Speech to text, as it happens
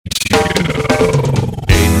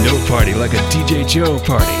party like a DJ Joe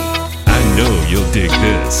party. I know you'll dig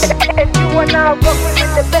this. And you are now rocking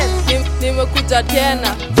with the best.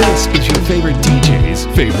 This is your favorite DJ's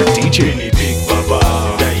favorite DJ. Big Baba,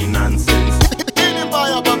 that nonsense.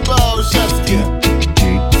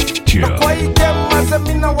 Joe.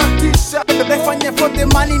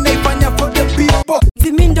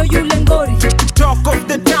 Talk of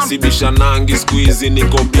the town. Sibisha nangi squeezy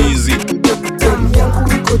niko busy.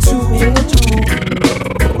 Yangu iko juu.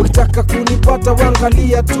 Ukitaka kunipata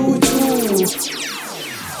wangalia tu juu.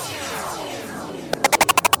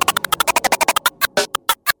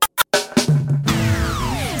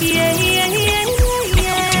 DJ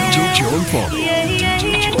Joe and Paul.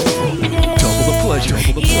 Double the pleasure.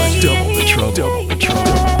 Double the pleasure. Double the trouble. Double the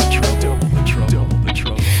trouble. Double the trouble. Double the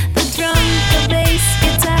trouble. The drum, the bass,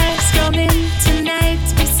 guitars coming tonight.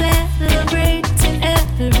 We celebrating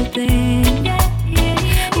everything.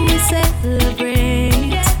 We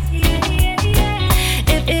celebrate.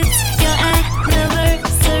 If it's your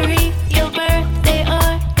anniversary, your birthday,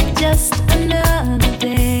 or just another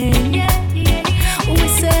day, we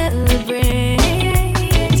celebrate.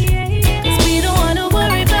 'Cause we don't wanna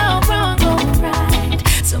worry about wrong or right.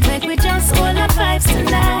 So make we just hold our vibes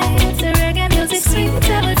tonight. The reggae music sweet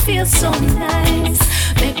till it feels so nice.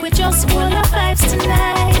 Make we just hold our vibes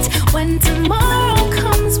tonight. When tomorrow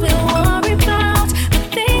comes, we'll worry about the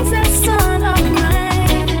things that's on our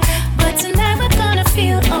mind. But tonight we're gonna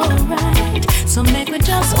feel alright. So make we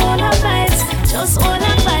just hold our vibes, just hold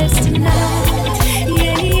our vibes tonight.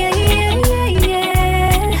 Yeah, yeah, yeah, yeah,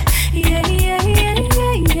 yeah. Yeah, yeah, yeah,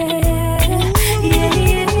 yeah, yeah. Yeah,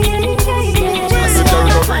 yeah, yeah, yeah, yeah.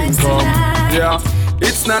 Yeah,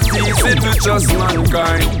 it's not easy to trust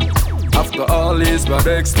mankind. After all this bad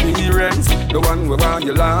experience, the one we want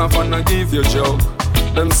you laugh and I give you joke.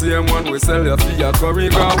 Them same one we sell you for your curry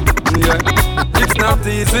go. Yeah, it's not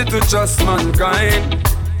easy to trust mankind.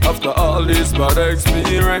 After all this bad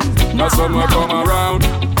experience, that's when we come around.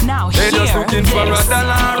 Now they just looking for a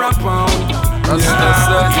dollar a pound.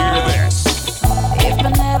 That's If I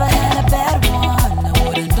never had a bad one, I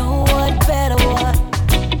wouldn't know what better was.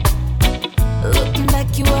 Looking back,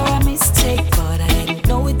 you were a mistake, but I didn't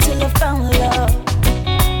know it till I found love.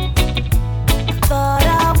 Thought I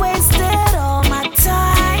wasted all my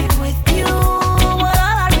time with you. What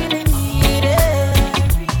all I really needed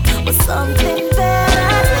was something better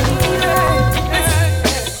than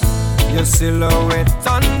Your silhouette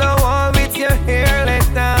on the wall with your hair let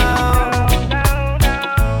down.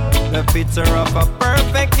 The picture of a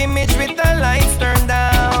perfect image with the lights turned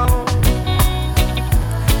down.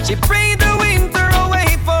 She prayed the winter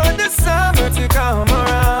away for the summer to come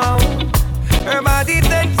around. Her body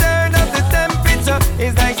turned up, the temperature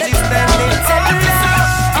is like she's standing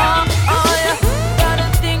yeah. Got a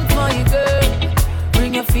thing for you, girl.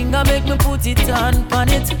 Bring your finger, make me put it on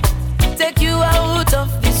it. Take you out of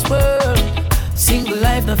this world. Single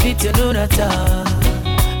life, no fit you do that.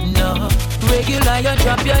 No, regular, you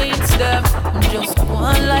drop your step. Just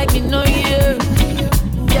one like in no year.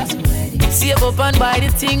 Yeah, save up and buy the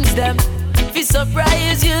things them. We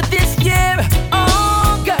surprise you this year.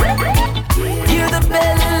 Oh, girl, hear the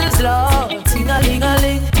bells, Lord.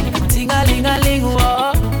 Ting-a-ling-a-ling, ting-a-ling-a-ling,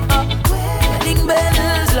 whoa. Wedding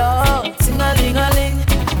bells, Lord. Ting-a-ling-a-ling,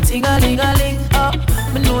 ting-a-ling-a-ling, oh.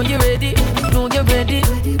 I know you're ready, know you're ready.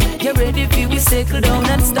 You're ready for we settle down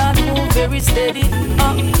and start move very steady.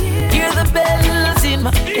 Hear the bells in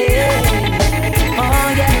my head. Oh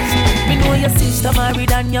yes, me know your sister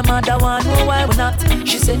married and your mother want know why we not.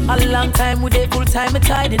 She said a long time with a full time I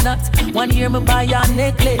tied the knot. 1 year me buy your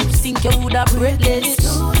necklace, think you would have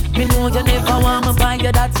breathless. Me know you never want me buy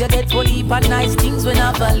you that you get full heap of nice things when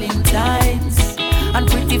I Valentine's and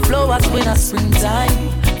pretty flowers when I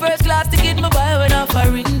springtime. First class ticket me buy when I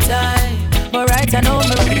foreign time. But right I know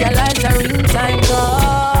me realize the ring time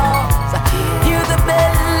goes. Hear the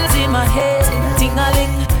bells in my head,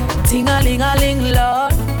 ting-a-ling, ting-a-ling-a-ling,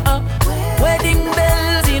 Lord. Wedding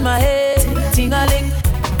bells in my head, ting-a-ling,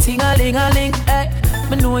 ting-a-ling-a-ling. Hey,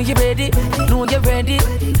 me know you're ready, know you're ready.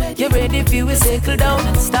 You're ready if you settle down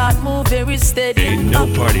and start move very steady. Ain't no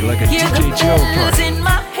party like a DJ Joe party. In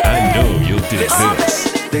my head. I know you'll dig this.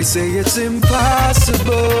 They say it's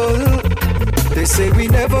impossible. They say we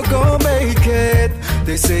never gonna make it.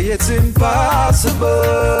 They say it's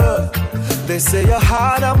impossible. They say your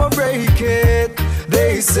heart, I'ma break it.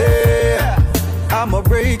 They say I'ma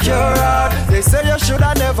break your heart. They say you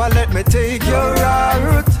shoulda never let me take your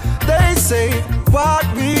heart. They say what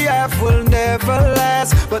we have will never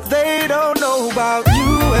last, but they don't know about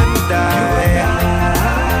you and I.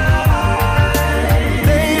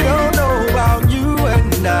 They don't know about you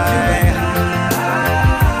and I.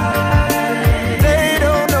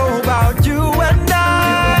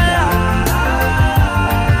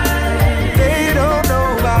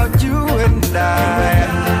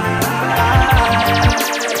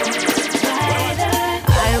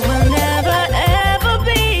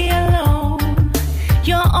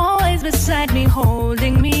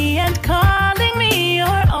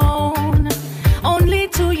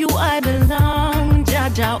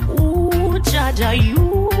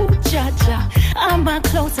 my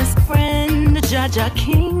closest friend, Jaja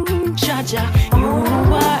King, Jaja.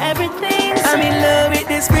 You are everything. I'm in love with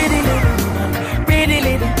this pretty little woman, pretty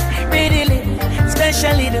little,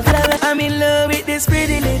 special little flower. I'm in love with this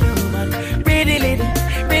pretty little woman, pretty little,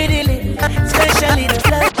 special little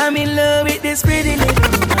flower. I'm in love with this pretty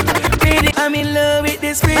little woman, pretty. I'm in love with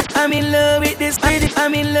this pretty. I'm in love with this pretty.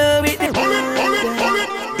 I'm in love with this.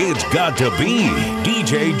 It's got to be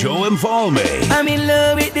DJ Joe Infalme. I'm in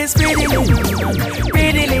love with this pretty little woman,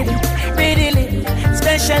 pretty little,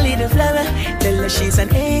 special little flower. Tell her she's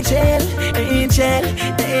an angel.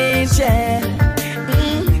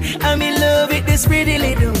 I'm in love with this pretty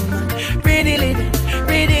little woman, pretty little,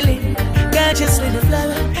 gorgeous little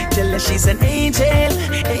flower. Tell her she's an angel.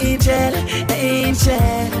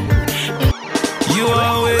 You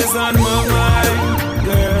always on my mind,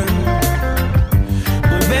 girl.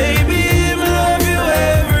 But baby, I love you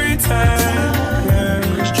every time, girl.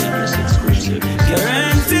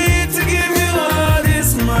 Guaranteed to give you all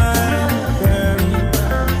this mine, girl.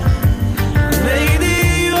 Lady,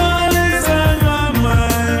 you always on my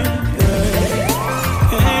mind, girl.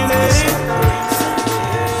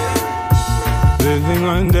 Living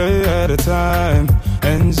one day at a time,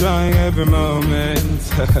 enjoying every moment.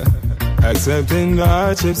 Accepting the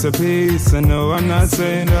hardships of peace. I know I'm not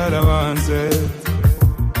saying that I want it,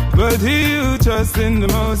 but he who trusts in the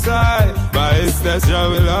Most High, by his steps I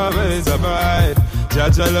will always abide.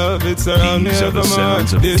 Judge, I love it, surround me evermore.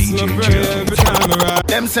 This my prayer every time I ride.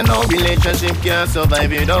 Them say no relationship can't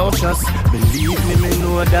survive without trust. Believe me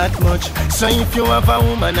know that much. So if you have a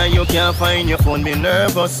woman and you can't find your phone, be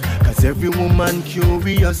nervous. Cause every woman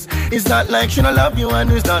curious. It's not like she don't love you and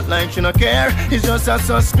it's not like she don't care. It's just a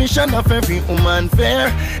suspicion of every woman fair.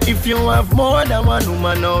 If you have more than one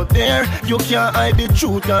woman out there, you can't hide the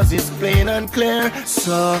truth cause it's plain and clear.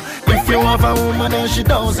 So if you have a woman and she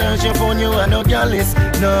don't search your phone, you are no gallus.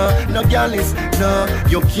 No gallus, no.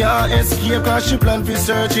 You can't escape cause she plan to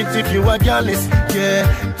search it if you are gallus. Yeah,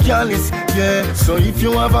 gallus, yeah. So if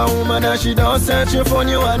you have a woman and she don't search your phone,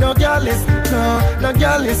 you are no gallus. No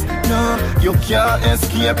gallus, no. You can't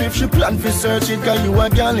escape if she plan to search it cause you are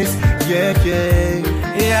gallus. Yeah.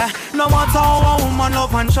 No matter how a woman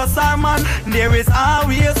love and trust her man, there is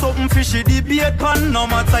always something fishy debate pan. No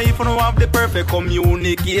matter if you don't have the perfect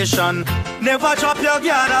communication, never drop your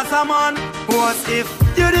guard as a man. What if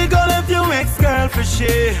you the girl if you ex-girl for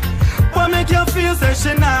she? What make you feel say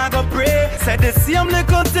she not go pray? Say the same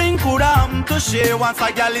little thing could happen to she. Once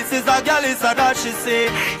a gal is a gal is a that she say.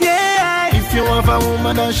 Yeah. If you have a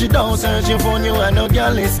woman and she don't search your phone, you are no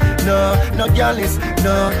gallus. No gallus,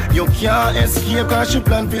 no. You can't escape cause she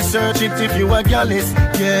plan to search it if you are gallus.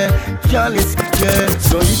 Yeah, gallus, yeah.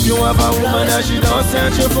 So if you have a woman and she don't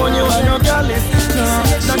search your phone, you are no gallus.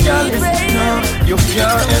 No gallus, no. You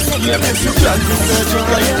can't escape if you plan to search it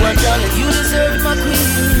cause you are gallus. You deserve my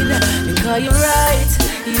queen, because you're right.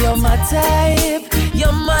 You're my type,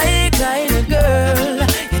 you're my kind of girl.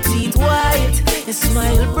 Your teeth white, your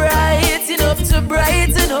smile bright, enough to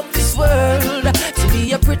brighten up this world. To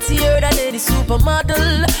be a prettier than any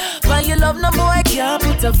supermodel. While you love no boy can't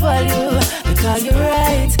put a value. Because you're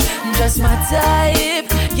right, just my type,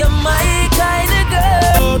 you're my kind of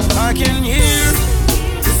girl. I can hear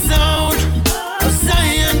the sound of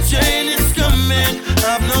Zion train is coming.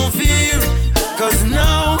 Have no fear, cause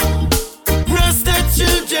now Rasta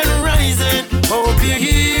children rising. Hope you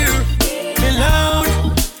hear me loud.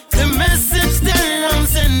 The message that I'm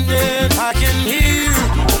sending, I can hear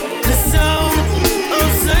the sound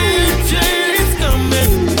of Zion train is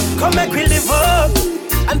coming. Come make we live up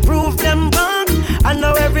and prove them wrong. I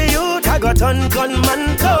know every youth I got on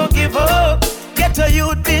gunman, don't give up. Get a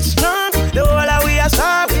youth be strong. The whole of we are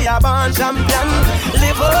star, we are born champion.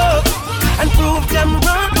 Live up and prove them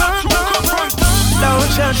wrong. Don't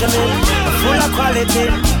judge me, full of quality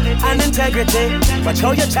and integrity. Watch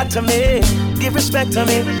how you chat to me, give respect to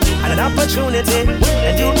me and an opportunity,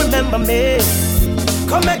 and you remember me.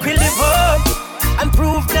 Come make we live up and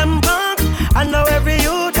prove them wrong. I know every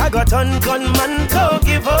youth I got on gunman, don't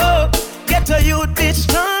give up. Get a youth be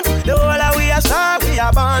strong. The whole of we are star, we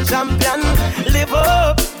are born champion. Live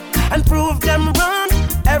up and prove them wrong.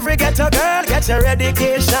 Every ghetto girl get your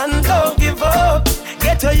education, don't give up.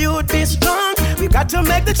 Get a youth be strong. We got to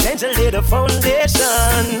make the change and lay the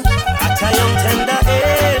foundation. At a young tender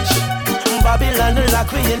age, Babylon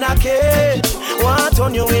lock we in a cage. Want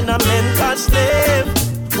on you in a mental slave.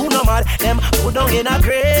 Who no mad, them put down in a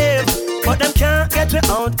grave. But them can't get we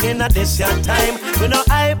out in a this young time. We no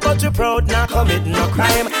hype but we proud, not commit no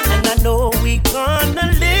crime. And I know we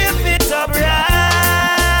gonna live it up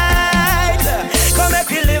right. Come make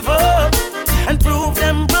we live up and prove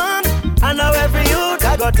them wrong. I know every youth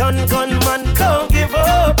got gunman, don't give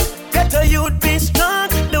up. Get a youth, be strong.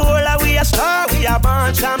 The whole of we a star, we a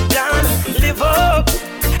born champion. Live up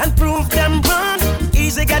and prove them wrong.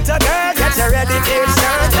 Easy get a girl, get a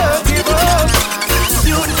dedication. Don't give up.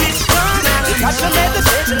 Youth, be strong. Got to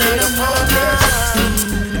meditation in the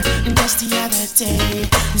morning. Just the other day,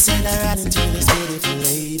 we said I ran into this beautiful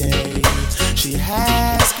lady. She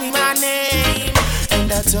asked me my name,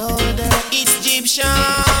 and I told her it's Egyptian.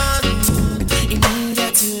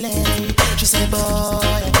 Immediately, she said, boy,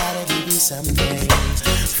 I gotta give you something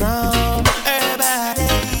from her body.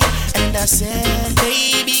 And I said,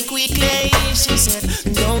 baby, quickly. She said,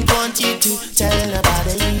 don't want you to tell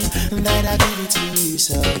nobody that I give it to you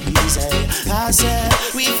so easy. I said,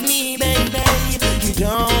 with me, baby, you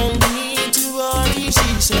don't need to worry.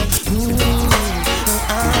 She said,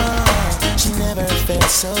 she never felt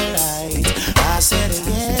so right. I said,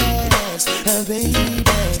 yes, baby,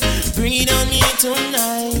 bring it on me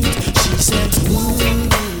tonight. She said,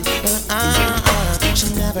 she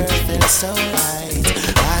never felt so right.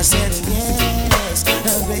 I said, yes,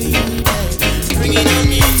 baby, bring it on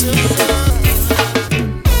me tonight.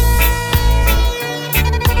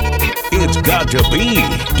 It's got to be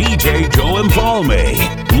DJ Joe Infalme.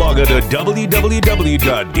 Log on to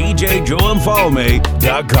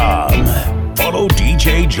www.djjoeinfalme.com. Follow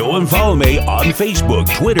DJ Joe Infalme on Facebook,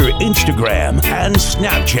 Twitter, Instagram, and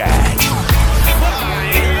Snapchat.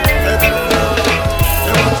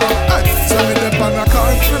 So me dip on a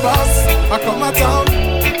country bus, I come a town.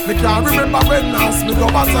 Me can't remember when last me go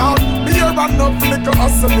a town. Me hear run up little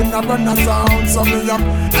hustle in a run a town. So me am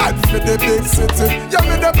head for the big city. Yeah,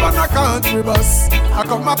 me dip on a country bus, I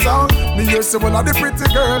come a town. Me hear say one of the pretty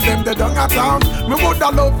girl them they done a town. Me woulda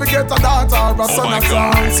love to get a daughter or a son a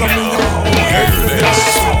town. So me am head for the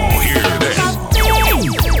Hear this.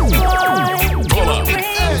 Pull up.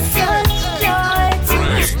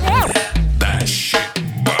 That shit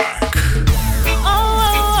back.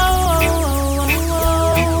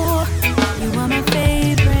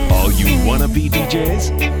 All you wannabe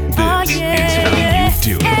DJs, this is how you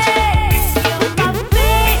do it.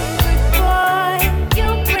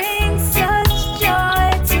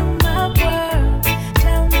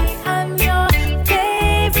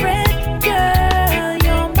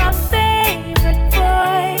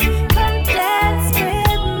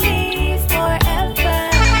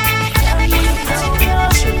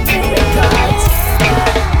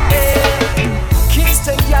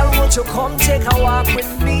 You come take a walk with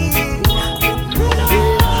me.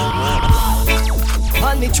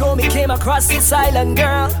 On the tour me came across this island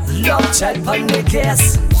girl. Love chat on the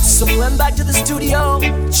case. So we went back to the studio,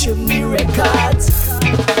 Chimney Records.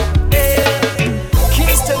 Hey,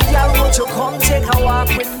 Kingston girl, won't you come take a walk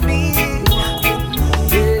with me?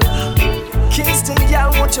 Yeah. Kingston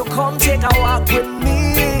girl, won't you come take a walk with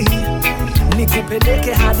me?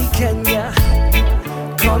 Nikupeleke hadi Kenya,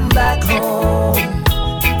 come back home.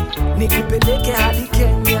 Nikupeleke hadi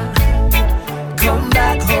Kenya, come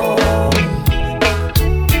back home.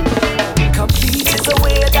 Complete is the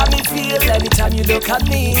way that me feel anytime you look at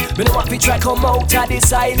me. Me know what we try come out of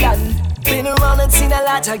this island. Been around and seen a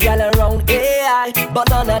lot of gal around AI, but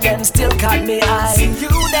none of them still caught me eye. See you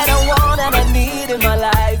that I want and I need in my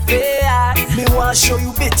life, AI. Me want show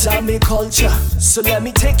you bits of me culture, so let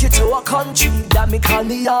me take you to a country that me call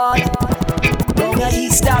the yard. Down in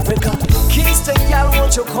East Africa, Kingston girl,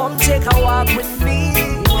 won't you come take a walk with me?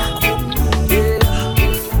 Yeah.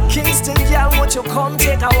 Kingston girl, won't you come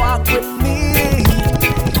take a walk with me?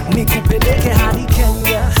 Nikupeleke hadi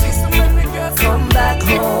Kenya, come back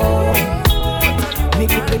home.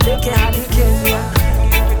 Nikupeleke hadi Kenya,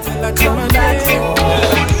 come back home.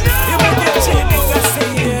 You make it change, I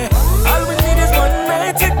say yeah. All we need is one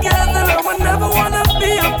night together, and we never wanna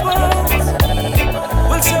be apart.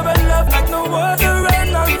 We'll share a love like no other,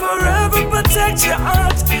 and I'll forever protect your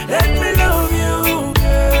heart. Let me love you,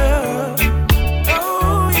 girl.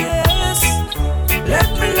 Oh yes, let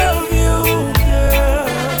me love you, girl.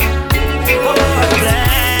 Oh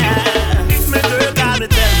yeah, my girl got me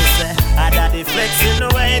tell me say I daddy flexing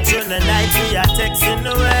away through the night we are texting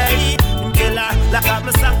away. Killer, like I'm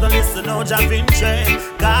a song to listen, no jumping train,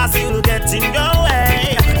 cause you'll get in your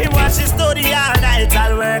way. He watch his study all night,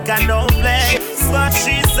 I'll work and don't play. But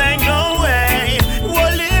she say no way.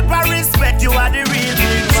 Only I respect you are the real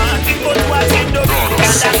big man. But what you do,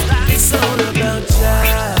 understand? It's all about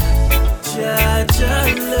Jah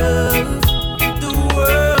love. The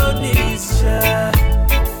world needs Jah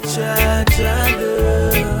love.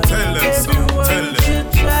 Tell them so, tell them. Should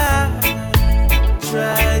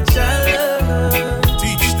try Jah love.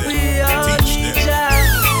 Teach them, We all teach need them.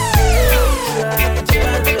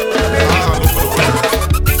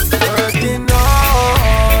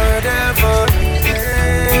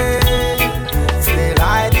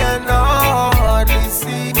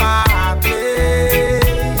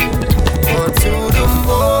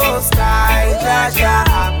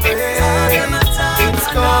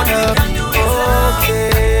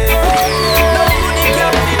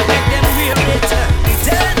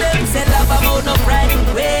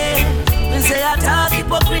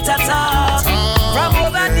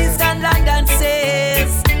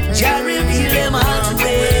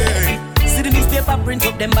 print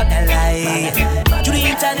up them back alive. To the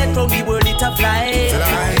internet from the world it a fly.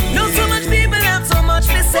 Know so much people have so much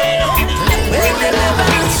to say. Well, they never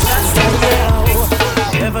just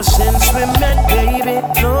Ever since we met, baby,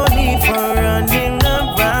 no need for running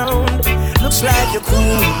around. Looks like you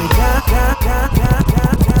cool me down.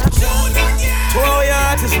 Oh, your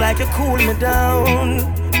heart is like you cool me down.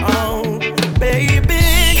 Oh, baby,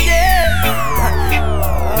 yeah.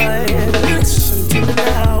 Listen to me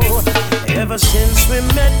now. Ever since we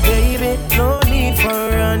met, baby, no need for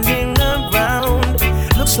running around.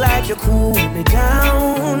 Looks like you cool me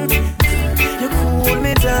down. You cool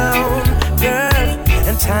me down, girl.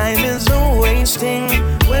 And time is wasting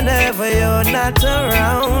whenever you're not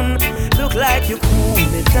around. Look like you cool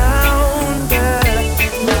me down, girl.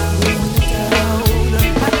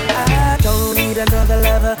 I don't need another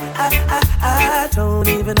lover. I don't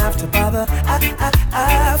even have to bother.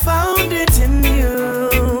 I found it in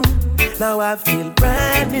you. Now I feel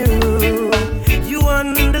brand new. You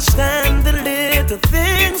understand the little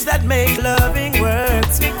things that make loving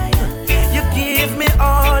works. You give me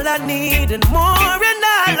all I need and more, and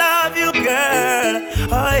I love you, girl.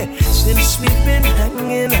 Oh, since we've been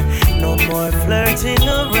hanging, no more flirting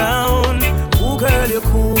around. Oh, girl, you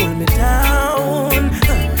cool me down.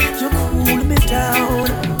 You cool me down,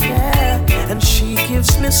 yeah. And she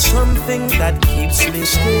gives me something that keeps me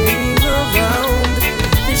staying around.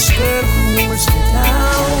 This girl cools me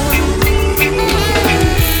down.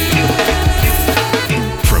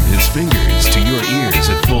 From his fingers to your ears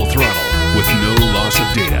at full throttle, with no loss of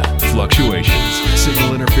data, fluctuations,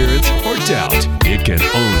 signal interference, or doubt, it can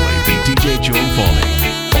only be DJ Joe and Foley.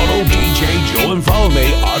 Follow DJ Joe and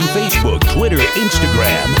Foley on Facebook, Twitter,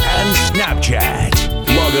 Instagram, and Snapchat.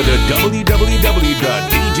 Log on to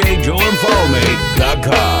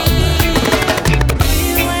www.djjoeandfoley.com.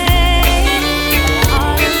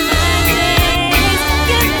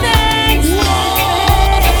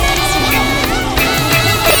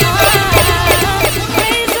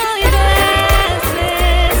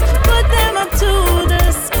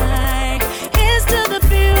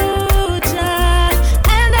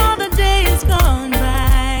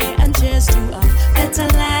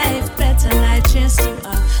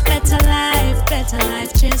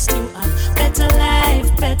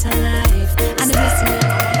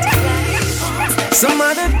 Some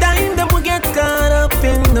other time that we get caught up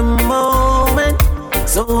in the moment.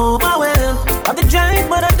 So overwhelmed of the drive,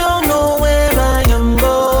 but I don't know where I am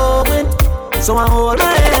going. So I hold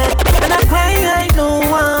my head and I cry, I don't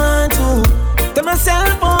want to. Tell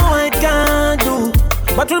myself, oh, I can't do.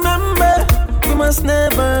 But remember, we must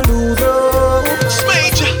never lose hope.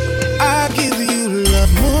 I give you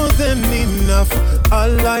love more than enough. A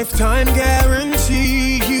lifetime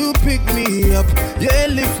guarantee. You pick me up, yeah,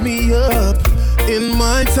 lift me up in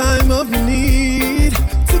my time of need.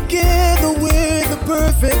 Together we're the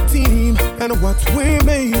perfect team, and what we're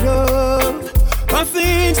made of are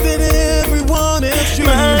things that everyone else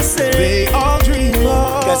dreams. They all dream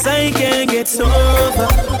of. Cause I can't get over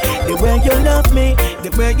the way you love me, the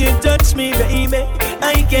way you touch me, baby.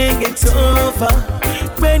 I can't get over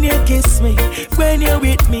when you kiss me, when you're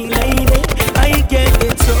with me, lady. I can't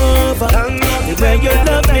get over the way you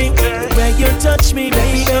love me, the way you touch me,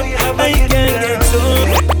 baby. I can't get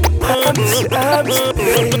over.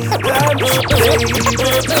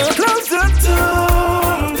 Closer to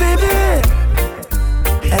baby,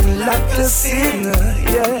 and like the singer,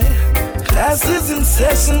 yeah. Class is in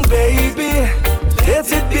session, baby.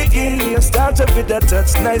 Let it begin. You start up with a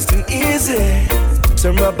touch, nice and easy.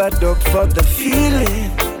 Some rubber duck for the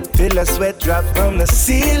feeling. Feel a sweat drop from the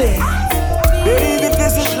ceiling. Baby,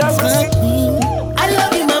 this is love. I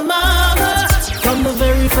love you, my mama. From the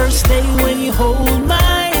very first day when you hold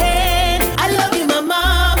my hand. I love you, my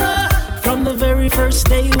mama. From the very first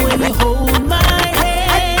day when you hold my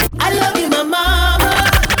hand. I love you, my mama.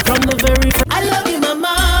 From the very I love you, my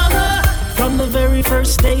mama. From the very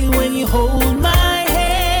first day when you hold my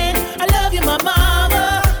hand. I love you, my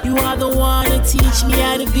mama. You are the one to teach me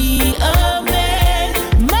how to be a man.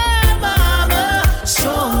 My mama,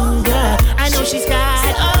 so good. I know she's got a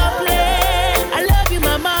plan. I love you,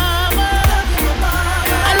 my mama.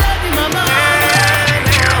 I love you, my mama.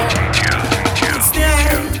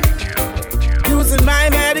 Using my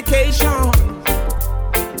medication.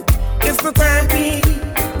 It's the therapy.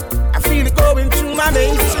 I feel it going through my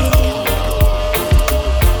veins.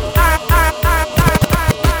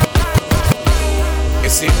 You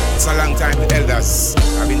see, it's a long time the elders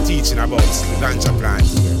have been teaching about the ganja plant.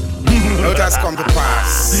 Now it has come to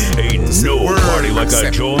pass. Ain't no party like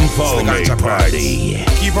a Joe and Foley party.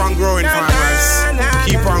 Keep on growing, farmers.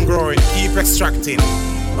 Keep on growing. Keep extracting.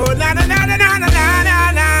 Oh na na na na na na na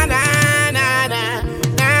na na na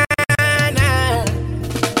na na.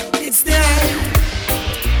 It's there.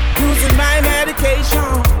 Using my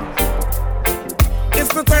medication. It's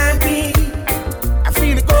the therapy. I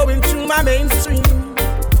feel it going through my mainstream.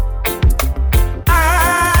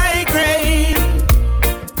 I crave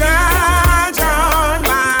God on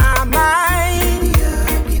my mind.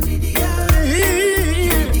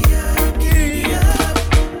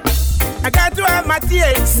 I got to have my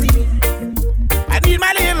THC. I need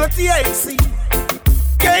my little THC.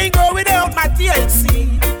 Can't go without my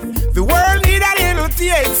THC. The world need a little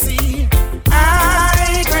THC.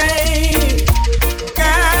 I crave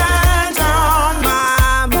God on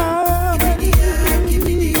my mind.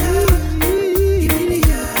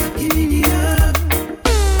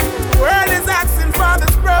 World is asking for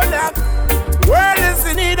this product. World is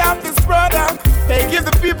in need of this product. They give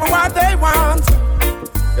the people what they want.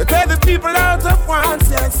 They tell the people out of wants,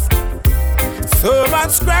 yes. So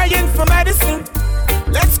much crying for medicine.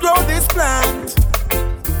 Let's grow this plant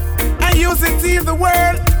and use it to heal the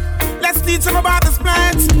world. Let's teach them about this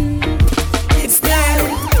plant. It's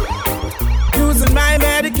time. Using my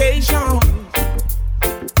medication.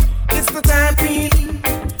 It's the therapy.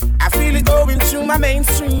 I feel it going through my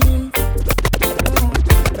mainstream.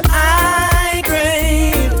 I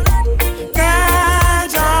crave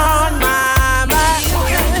God on my mind.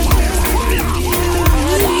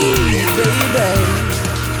 Baby.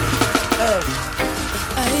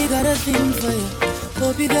 I got a thing for you.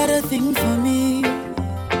 Hope you got a thing for me.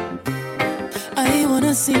 I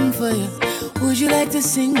wanna sing for you. Would you like to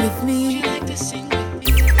sing with me? I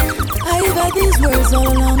got these words all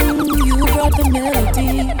along. You brought the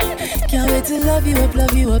melody. Can't wait to love you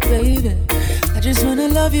up, baby. I just wanna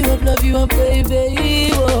love you up,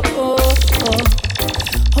 baby. Oh, oh, oh.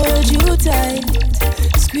 Hold you tight,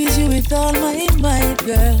 squeeze you with all my might,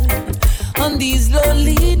 girl. On these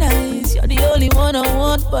lonely nights, you're the only one I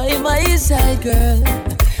want by my side, girl.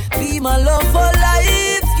 Be my love for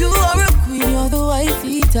life. You are a queen, you're the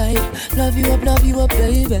wifey type. Love you up,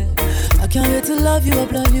 baby. I can't wait to love you up,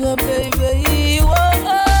 baby.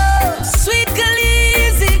 Whoa, sweet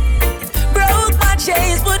Khaleesi, broke my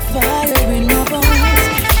chains, put fire in my bones.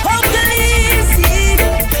 Oh, Khaleesi,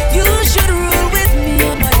 you should rule with me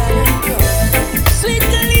on my island throne. Sweet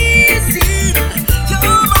Khaleesi,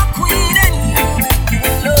 you're my queen and you make me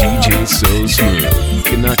DJ So Smooth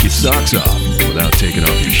can knock your socks off without taking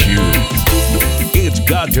off your shoes. It's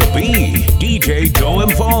got to be DJ Joe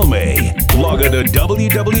Infalme. Log on to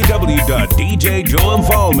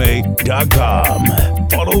www.djjoeinfalme.com.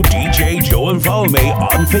 Follow DJ Joe Infalme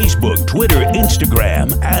on Facebook, Twitter,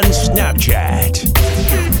 Instagram, and Snapchat.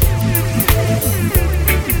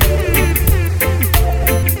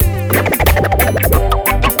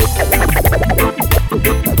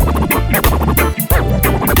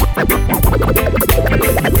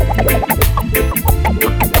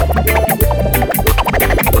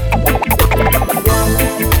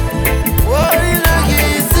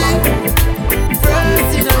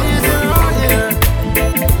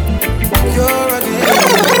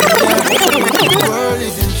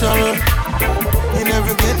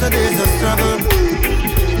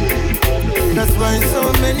 That's why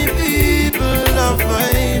so many people are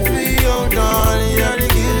fighting for your darling. You're the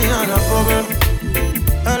guinea on a bubble.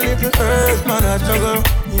 A little earth man a juggle,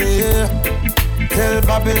 yeah. Tell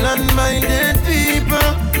Babylon-minded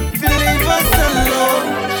people to leave us alone.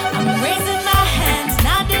 I'm raising my hands,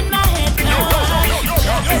 nodding my head, no.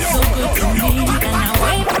 It's so good to me, and I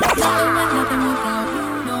wait for nothing without you.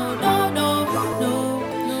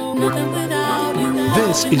 No, nothing without you.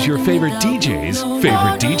 This is your favorite DJ's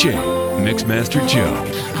favorite DJ, Mixmaster Joe.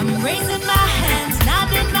 I'm raising my hands,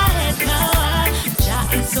 nodding my head, no. Jah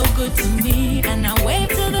is so good to me, and I wave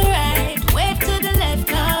to the right, wave to the left,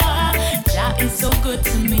 no. Jah is so good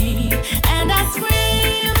to me, and I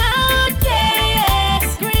scream out, yeah,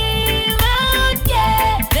 scream out,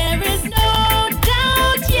 yeah. There is no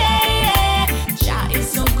doubt, yeah. Jah is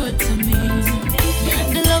so good to me.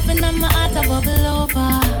 The loving in my heart a bubble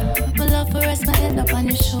over. My love for rest my head up on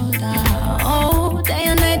your shoulder. Oh, day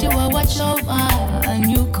and night you are watch over, and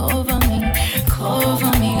you cover me,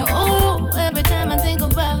 cover me. Oh, every time I think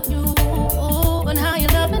about you, oh, and how you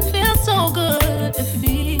love and feel so good. It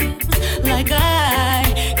feels like I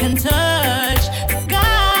can touch the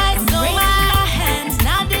sky. So my hands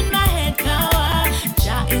nodding my head, power.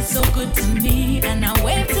 Jah is so good to me, and I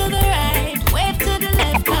wave to the right, wave to the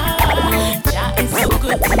left, power. Jah is so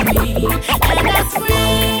good to me, and I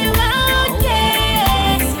scream out,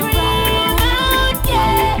 yeah, scream out,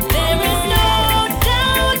 yeah. There is no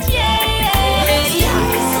doubt, yeah. Jah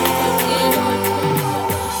is so good,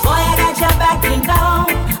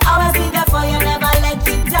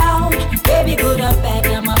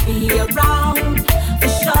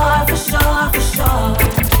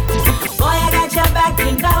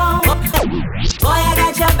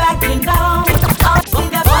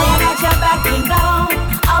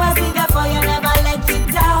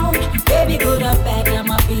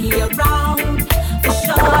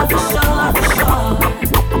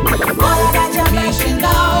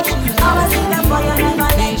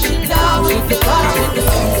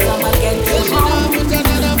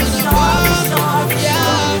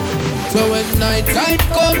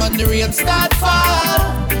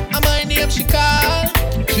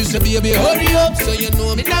 She said, baby, hurry up, so you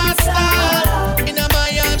know me not start. In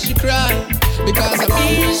my arms she cry, because I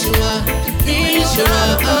miss you, miss you.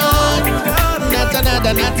 Not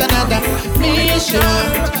another, miss you,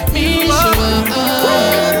 miss you.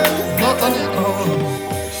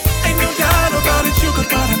 Ain't no doubt about it, you could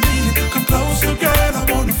bother me. Come closer, girl,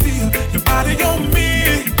 I wanna feel your body on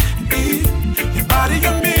me. Your body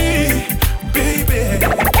on me, baby.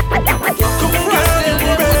 Come on, girl,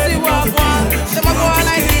 you're ready to feel. Them a go on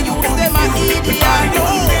like you, them a idiot.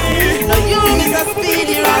 No, you is a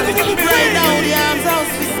speedy run. Right now the arms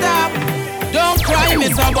house we stop. Don't cry,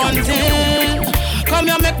 Miss Bunting. Come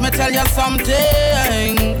here, make me tell you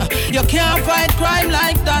something. You can't fight crime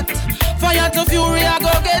like that. Fire to fury, I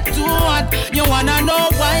go get too hot. You wanna know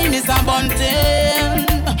why, Miss Bunting?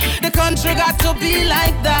 The country got to be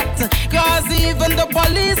like that, cause even the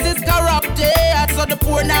police is corrupted. So the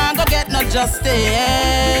poor now go get no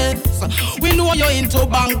justice. We know you're into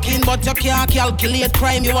banking, but you can't calculate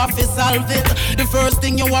crime, you have to solve it. The first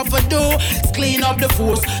thing you have to do is clean up the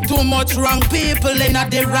force. Too much wrong people in at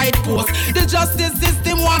the right post. The justice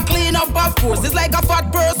system won't clean up, of course. It's like a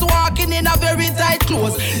fat person walking in a very tight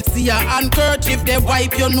clothes. See a handkerchief, they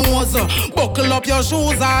wipe your nose. Buckle up your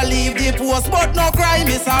shoes or leave the post. But no crime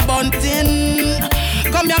is a bunting.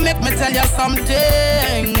 Come here, make me tell you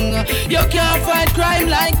something. You can't fight crime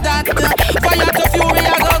like that. Fire to fury,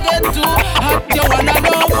 I go get too hot. You wanna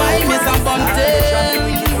know why, Miss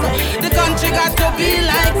Bunting? The country got to be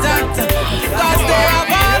like that, cause they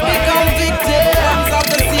have all become victims of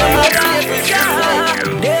the same slavery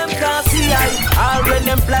system. Them can't see I. All when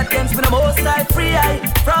them flat dance for the most I free I.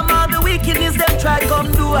 From all the wickedness them try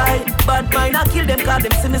come do I. But mine I kill them cause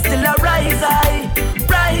them see me still a rise I.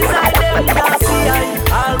 Rise I, them can't see I.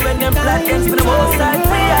 All when them flat dance for the most I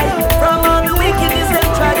free I. From all the wickedness them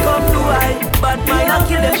try come do I. But mine I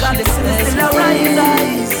kill them cause them see me still a rise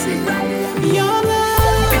I. Your love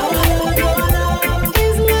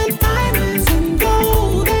is my diamonds and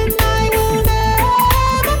gold, and I will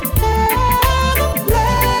never, never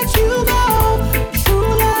let you go.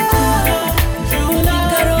 True love, true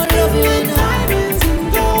love. I don't love you enough. Diamonds and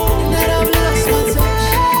gold, that I've lost my touch.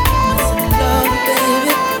 Love you,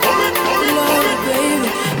 baby. Love you, baby.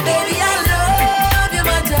 Baby, I love you,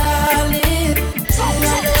 my darling.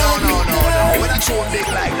 No. When I show big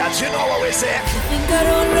like that, you know what we say. I think I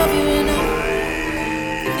don't love you enough.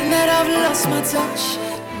 That I've lost my touch.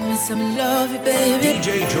 Miss some love you, baby.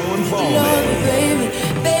 DJ Joe and Fall. Love you, baby.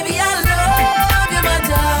 Baby, I love you, my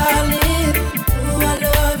darling. Oh, I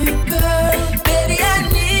love you, girl. Baby, I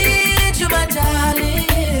need you, my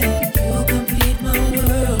darling. You complete my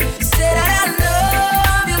world. Said I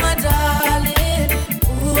love you, my darling.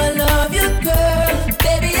 Oh, I love you, girl.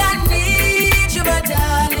 Baby, I need you, my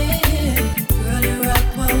darling. Girl, you rock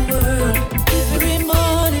my world. Every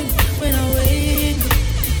morning when I wake up,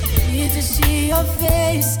 need to see your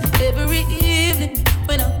face. Every evening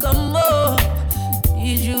when I come home,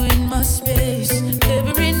 need you in my space.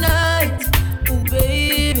 Every night, oh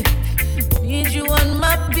baby, need you on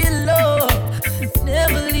my pillow.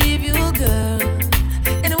 Never leave you, girl.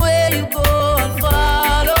 Anywhere you go, I'll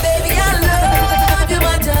follow. Baby, I love you,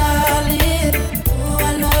 my darling. Oh,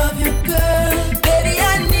 I love you, girl. Baby, I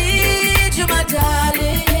need you, my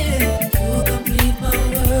darling. You complete my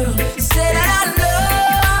world. Said I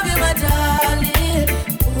love you, my darling.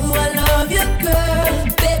 Oh, I love you, girl.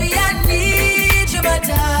 Baby, I need you, my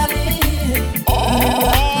darling.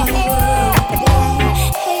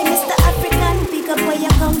 Hey, Mr. African, pick up where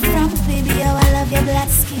you come from. Baby, how I love your black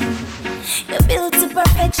skin. You're built to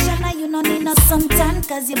perfection, and you don't need no suntan,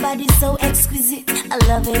 cause your body's so exquisite. I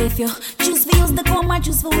love it if you choose to use the comb or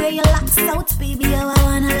choose for where your locks out. Baby, how I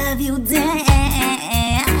wanna love you down.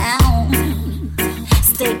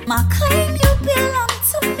 State my claim, you belong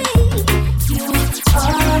to me. You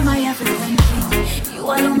are my African king. You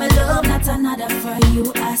alone my love, not another. For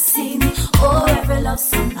you I sing. Oh, every love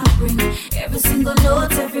song I bring. Every single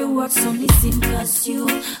note, every word, so listen. Cause you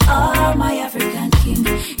are my African king.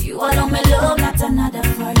 You alone my love, not another.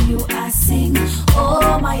 For you I sing.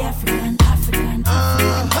 Oh, my African.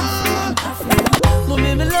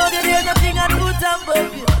 Mommy, me love you, there's nothing I put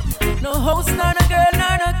above you. No house, nor no girl,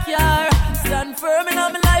 nor no car. Stand firm in all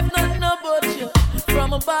my life, nothing about you.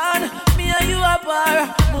 From a barn, me and you are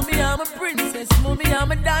bar. Mommy, I'm a princess, mommy,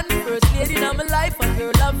 I'm a dan. First lady in my life, a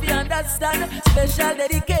girl love you understand. Special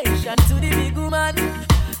dedication to the big woman.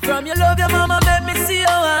 From your love, your mama made me see your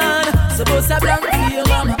hand. Suppose I blank for your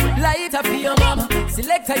mama, light up for your mama.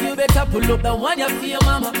 Selector, you better pull up the one you for your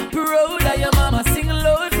mama. Proud of your mama, sing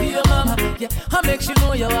loud for your mama. Yeah, I make you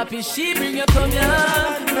know you're happy. She bring you come here.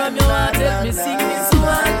 From your heart, let me sing this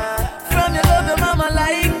one. From your love, your mama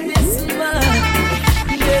like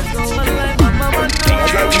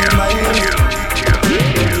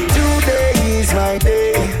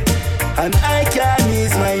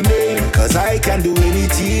can do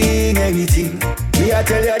anything, anything. Me I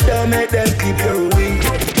tell you, don't make them keep your way.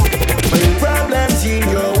 When problems in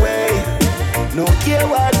your way, no care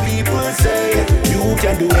what people say. You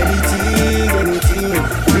can do anything, anything.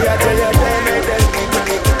 Me I tell you, don't make them keep your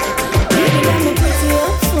way. Baby, let me put you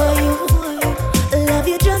up for you. Love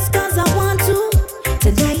you just cause I want to.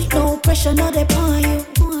 Today, no pressure, no they on you.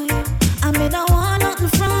 I mean, I want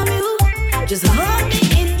nothing from you. Just hold me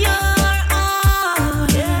in your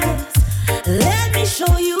arms. Yes. Let me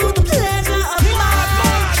show you the pleasure of my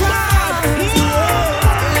trust. Let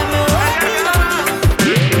me walk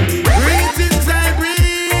you. Greetings I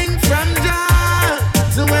bring from Jah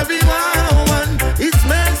to everyone. It's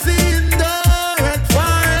mercy endureth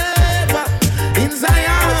forever in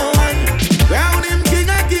Zion. Crown him King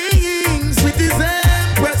of Kings with his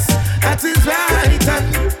empress at his right hand.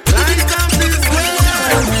 Light up this world.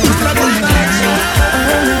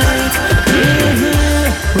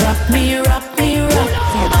 Rock me, rock me, rock me.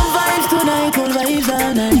 Vibes tonight, cool vibes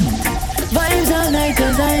all night. Vibes all night,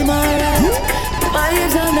 cause I'm alright.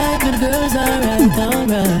 Vibes all night, with girls alright.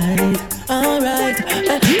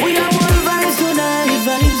 We are all vibes tonight,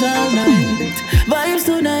 vibes all night. Vibes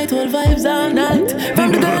tonight, all vibes all night. From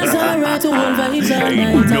the girls alright to all vibes all night.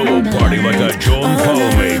 Ain't no party like a John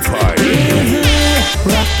Paul party.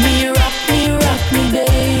 Rock me,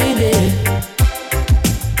 baby.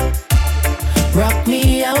 Rock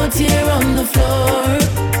me out here on the floor.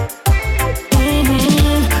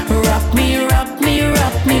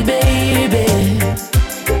 Rock me, baby.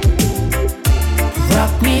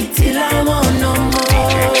 Rock me till I want no more.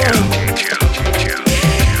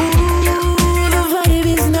 Ooh, the vibe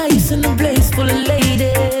is nice and the place full of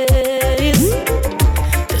ladies.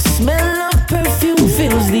 The smell of perfume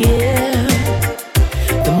fills the air.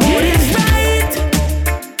 The mood is right.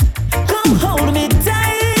 Come hold me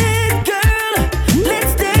tight, girl.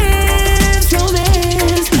 Let's dance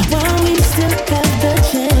romance while we still have the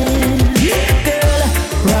chance. Girl,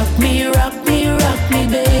 rock me,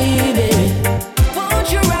 baby. Won't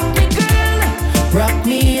you rock me, girl? Rock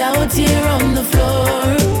me out here on the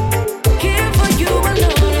floor. Care for you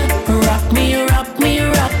alone. Rock me,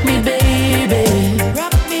 baby.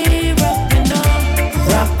 Rock me now.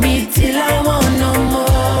 Rock me till I want no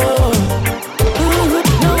more.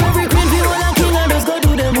 Now every queen feel like king, I just go do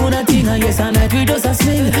them own a thing. And yes, at night we just a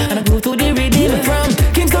swing and I go to the rhythm. From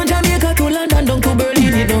Kingston, Jamaica to London, down to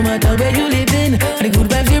Berlin. It don't matter where you live in. And the good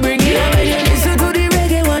vibes you bring in. And when you listen to the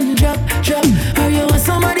reggae one drop. Or you want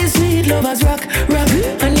somebody sweet lovers rock.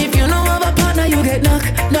 And if you know of a partner, you get knock.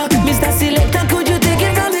 Mr. Selector, could you take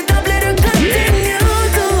it from the top? Let it continue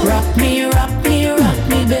to rock me,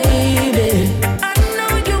 baby. I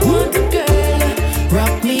know you want a girl.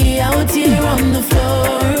 Rock me out here on the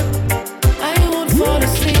floor. I won't fall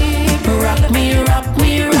asleep. Rock me,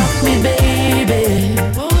 baby.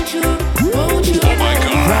 Won't you? Oh my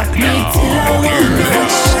God. Rock me till I want no more.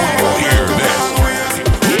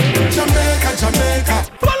 Jamaica.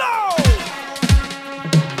 Follow!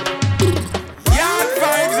 Yard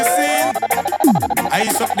vibes the scene.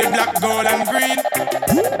 Ice up the black, gold and green.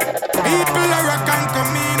 People are rock and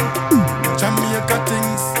come in. Jamaica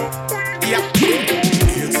things. Yeah.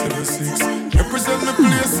 876. Represent the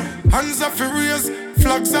place. Hands are furious.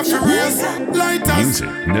 Flags are furious. Lighters.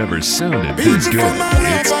 Music never sounded this good.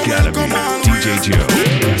 It's gotta be DJ Joe.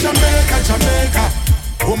 Jamaica.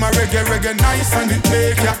 Oh my reggae nice and it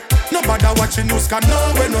make ya. Nobody watching news can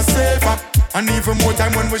know we're no safer. And even more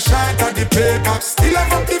time when we shot at the paper. Still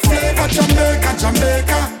have up the flavor,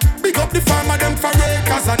 Jamaica. Big up the farmer, them for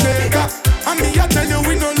acres and acres. And me I tell you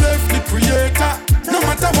we no left the creator. No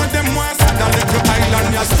matter what them want, that little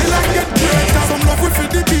island, you still I get greater. Some love we for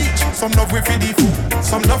the beach, some love we for the food,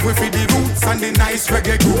 some love we for the roots and the nice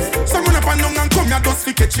reggae groove. Some run up and down and come here just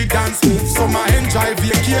for catchy dance moves. Some I enjoy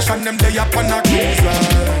vacation, them lay up on a cruise.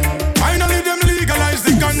 Finally them legalize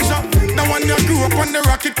the ganja. Now when you grew up on the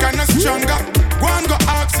rocket kinda stronger. Go and go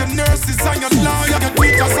ask your nurses and your lawyer, your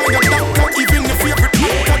teachers and your doctor, even your favorite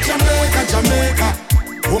actor. Jamaica.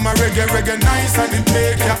 Oh my reggae nice and it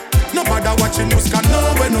make ya. Nobody watching news can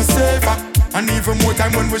know we're no safer. And even more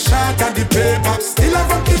time when we shot at the paper. Still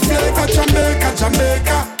have up the flavor,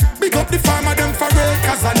 Jamaica. Big up the farmer, them for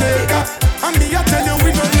acres and acres. And me I tell you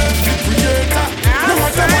we no left the creator. No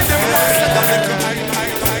matter what them say.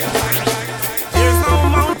 There's no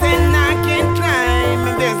mountain I can't climb,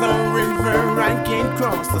 and there's no river I can't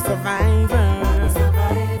cross. The survivor.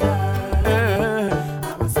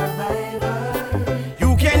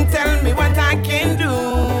 You can tell me what I can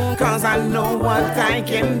do, 'cause I know what I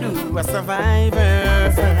can do. A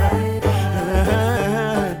survivor.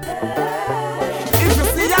 If you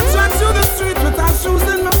see I trot through the street without shoes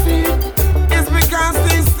in my feet, it's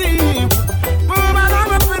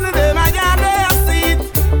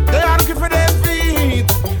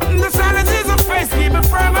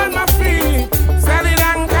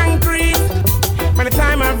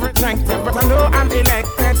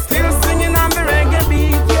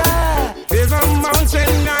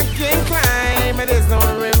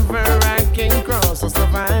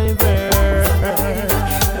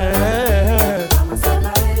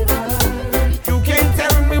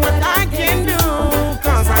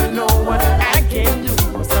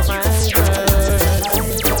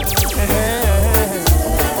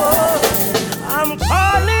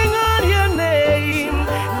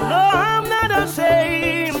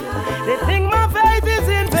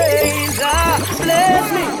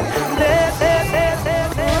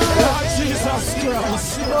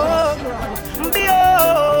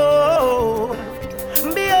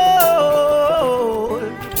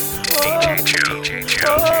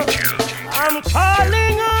I'm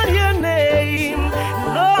calling on your name.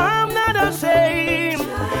 No, I'm not ashamed.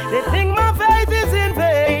 They think my faith is in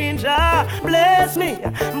vain. Jah, bless me,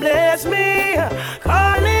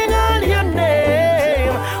 calling on your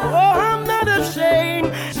name. Oh, I'm not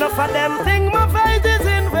ashamed. Enough of them think my faith is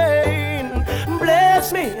in vain.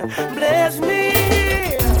 Bless me.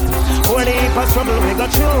 When the heap of trouble we go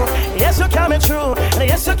through, yes, you're coming true, and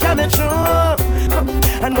yes, you're coming true.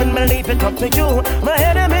 And when me leap it up to you, my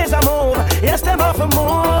enemies are move, yes, them off a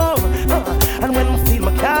move. And when me feel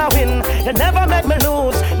my car win, you never make me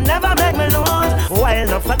lose. While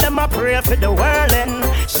enough of them I pray for the world and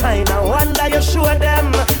sign a wonder you show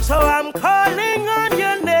them. So I'm calling on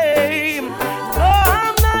your name. No,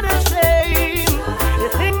 I'm not ashamed. You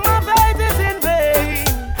think my faith is in vain.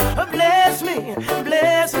 Bless me.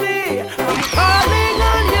 I'm calling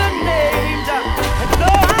on your name. No,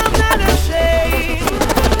 I'm not ashamed.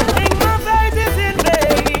 You think my faith is in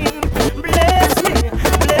vain. Bless me.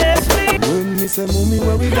 When me say mommy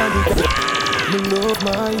where we daddy, me love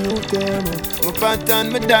my youth them. My pattern,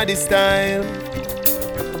 my daddy style.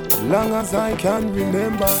 Long as I can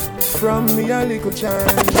remember, from me a little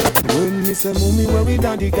child. When me say mommy where we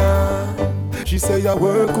daddy gone, she say I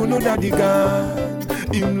work with no daddy gone.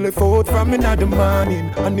 Him left out from me in the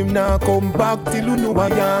morning, and him now come back till you know I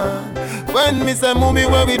am. When me say mommy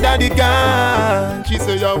where we daddy gone, she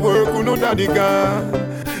say I work with no daddy gone.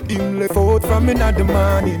 Him left out from me in the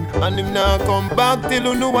morning, and him now come back till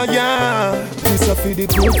you know I am. This a for the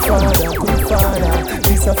good father.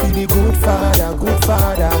 This a for the good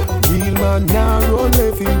father. Real man now run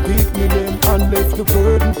left him pick me them and left the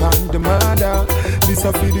burden pan the mother. This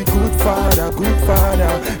a for the good father.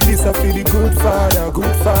 This a for the good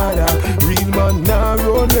father. Real man now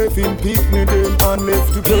run left him pick me them and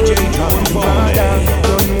left the burden pan the mother.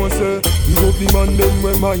 Don't know say the ugly man them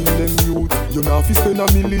we mind them youth. You know if you spend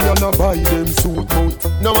 $1 million I buy them suit mouth.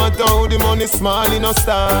 No matter how the money small in a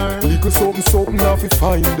star, little something now fi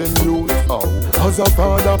find them youth. As a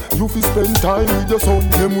father, you fi spend time with your son.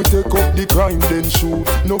 Them we take up the crime then shoot.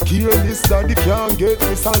 No careless daddy can't get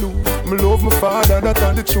me salute. Me love my father, that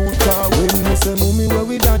are the truth. Cause when me say mommy where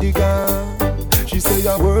we daddy gone, she say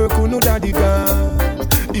I work with no daddy gone.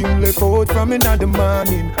 Him left out from me in the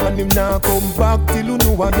morning, and him now come back till you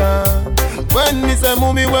know I am. When me say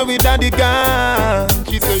mommy where we daddy gone,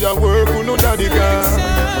 she say I work with no daddy gone.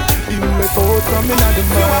 Him left out from me in the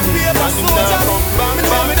morning, and him now come back.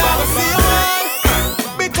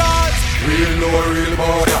 Because real no real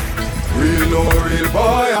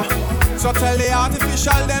boy. So tell the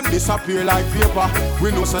artificial them disappear like paper.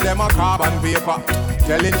 We know so them a carbon paper.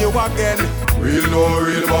 Telling you again, real no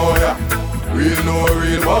real boy.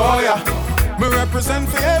 Me represent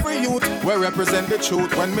for every youth. We represent the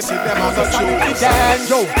truth when me see them as a truth.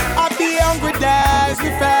 Yo, at the hungry days we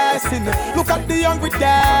fasting. Look at the hungry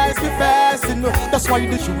days we fasting. That's why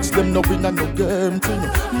the youths them no win and no game thing.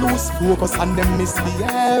 Lose focus and them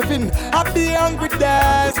misbehaving. At the hungry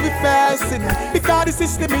days we fasting. Because the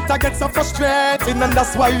system it gets so frustrating, and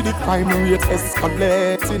that's why the crime rate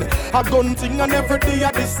escalating. A gun thing and every day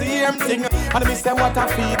at the same thing. And me say what a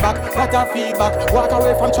feedback. Walk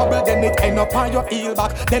away from trouble, then it end up on your heel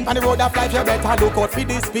back. Then on the road of life, you better look out for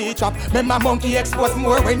this speech up. Remember monkey expose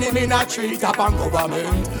more when him in a tree top and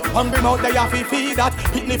government. Hungry mouth they have to feed that.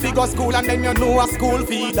 Hit me figure school and then you know a school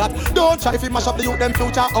feed that. Don't try to mash up the youth, them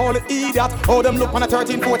future all idiot. How them look on a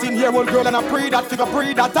 13, 14-year-old girl and a pre that figure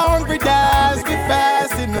pre that. Hungry days we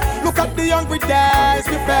fasting. Look at the hungry days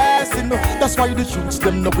we fasting. That's why the youths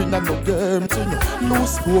them no win and no game thing.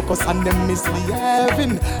 Lose focus and them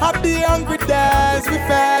misbehaving. At the hungry days we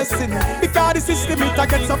fasting. Because the system it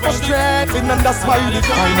gets so frustrating, and that's why the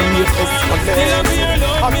crime rate escalating.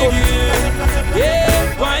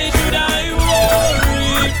 Yeah, why should I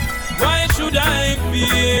worry? Why should I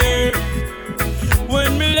fear?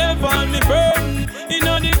 When me left on me burden, in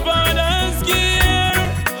on the Father's care.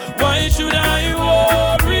 Why should I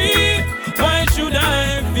worry? Why should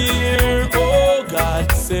I fear? Oh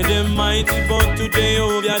God, say them mighty, but today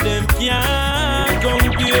over them can't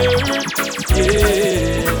compare.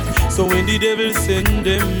 Yeah. So when the devil send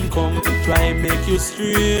them come to try make you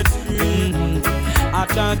straight,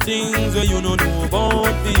 after things that you don't know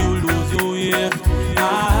about, you lose your way.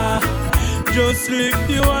 Just lift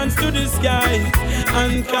your hands to the sky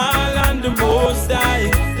and call on the Most High.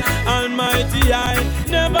 Almighty I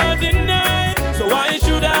never deny. So why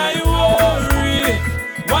should I worry?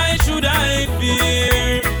 Why should I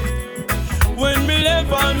fear? When me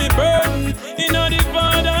left on me burden, in the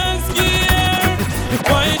Father's care.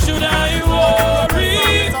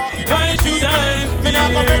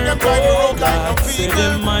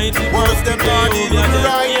 evil. Worse them not even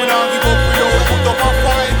right. We don't give up, we don't put up a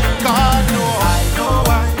fight. God no, I know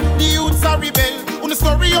why. The youths are rebel. On the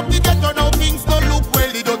story of the ghetto now things don't look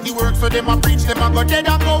well. The dirty work so them a preach, them a go dead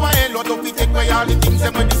and go a hell. What if we take away all the things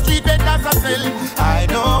them when the street vendors a sell? I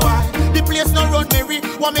know why. The place no run merry.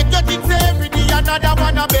 What make your things every day another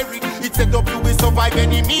one a bury. It's set up you will survive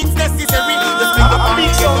any means necessary. Just think about the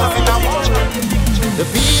ghettos in a war. The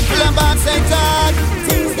people are bad centered.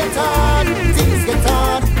 Things get hard, things get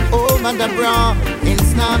hard. Oh man the brown,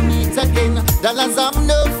 ends now meet again. Dollars have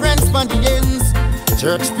no friends on the ends.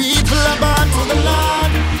 Church people are born to the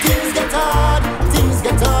Lord. Things get hard, things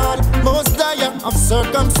get hard. Most dire of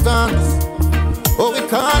circumstance. Oh we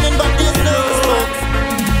calling but there's no response.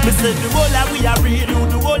 Me say the whole of we are real, you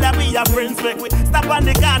the whole of we are friends. Make we stop on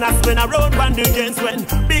the corner, spin around on the gens. When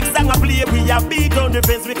big song a play, we are beat on the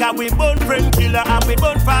fence. Because we born friend killer and we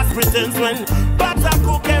born fast pretense. When pots a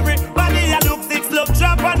cook, everybody a look six love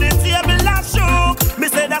drop on the table and shook. Me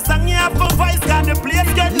say that song you have for voice, cause the place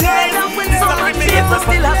get nice. Yeah, when so much people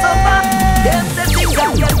still a suffer. Them say things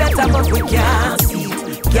that get better but we can't see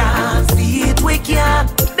it. Can't see it, we can't.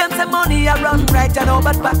 Them say money a run right and all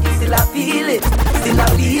but back still a feel it. Still a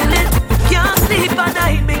feel it. Can't sleep at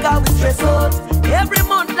night because we stress out. Every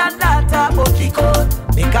month and data but kick out.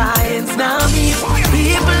 Make our hands now meet.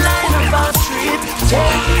 People line up our street.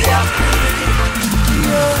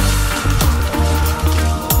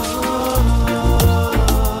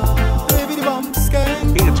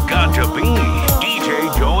 It's got to be DJ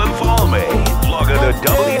Joe and Falme. Log on to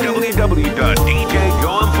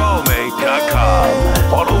www.djjoeandfalme.com.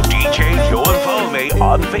 Follow DJ Joe and Falme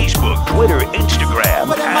on Facebook, Twitter,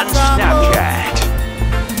 Instagram, and Snapchat.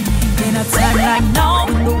 In a time like now,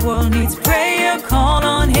 when the world needs prayer, call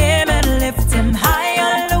on Him and lift Him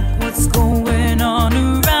higher. Look what's going on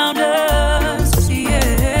around us,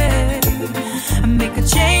 yeah. And make a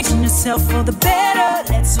change in yourself for the better.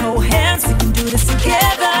 Let's hold hands, we can do this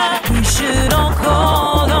together. We should all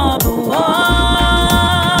call on the one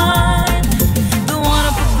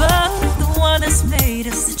up above, the one that's made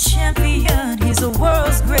us the champion. He's the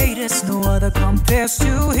world's greatest, no other compares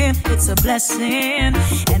to Him. It's a blessing,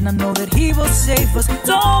 and I know that He will save us.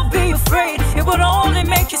 Don't be afraid, it will only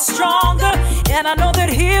make you stronger. And I know that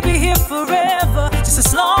He'll be here forever, just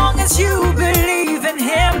as long as you believe in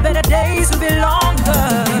Him. Better days will be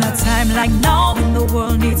longer. In a time like now, when the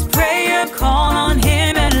world needs prayer, call on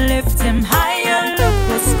Him and lift Him higher. Look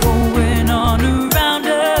what's going on around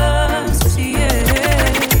us, yeah.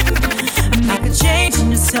 Make a change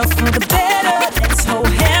in yourself for the better. Let's hold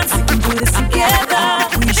hands, we can do this together.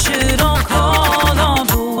 We should all call on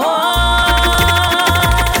the one.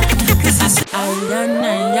 Cause it's I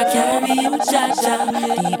carry you, Jaja,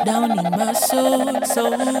 deep down in my soul.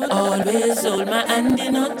 Always hold my hand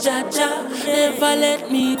in a Jaja, never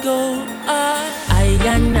let me go. I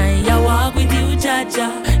walk with you, Jaja,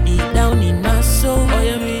 deep down in my soul. Oh,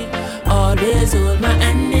 you mean? Always hold my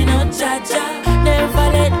hand in a Jaja, never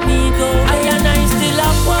let me go. I still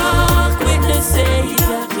a walk with the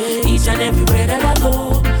Savior, each and everywhere that I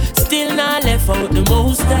go. Still not left out the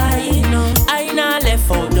Most High, I not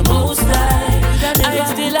left out the Most High. I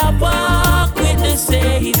still a walk with the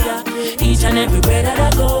Savior, each and everywhere that I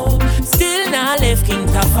go. Still not left King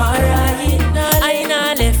Tafari, I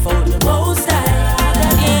not left out the Most High.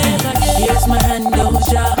 Here's my hand,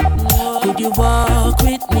 Oja, could you walk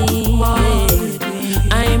with me? Yeah.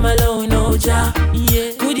 I'm alone, Oja,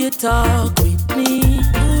 could you talk with me?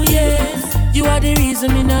 Ooh, yes, you are the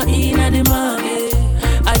reason me not in the market.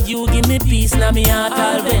 And you give me peace na me heart.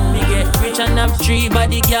 All when me get rich and have 3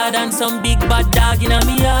 bodyguard and some big bad dog in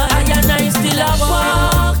me heart. I still a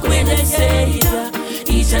walk with the Savior,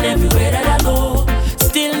 each and everywhere that I go.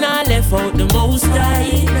 Still not left out the Most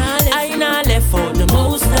High, I not left out the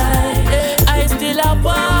Most High. I still a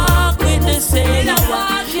walk with the Savior,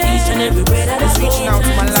 each and everywhere that I go. Still not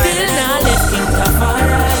left King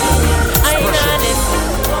Tafari, I not left.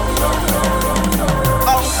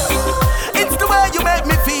 It's the way you make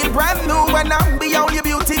me feel brand new when I'm beyond your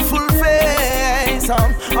beautiful face.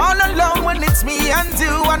 All alone when it's me and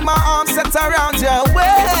you, and my arms set around your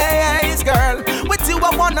waist, girl. With you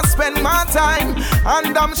I wanna spend my time,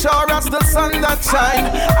 and I'm sure as the sun that shine,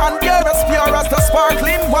 and you're as pure as the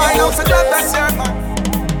sparkling wine. I'm so glad that you're mine.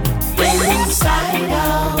 Inside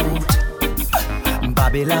out,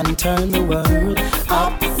 Babylon turn the world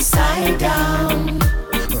upside down.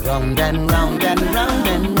 Round and round and round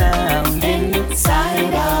and round,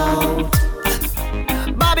 inside out.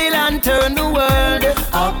 Babylon turn the world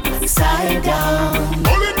upside down.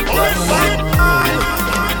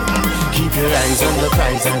 Keep your eyes on the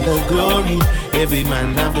prize and the glory. Every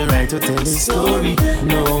man have the right to tell his story.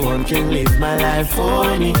 No one can live my life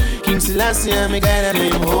for me. King Selassie, I'm a guy that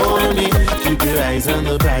name hold me. Keep your eyes on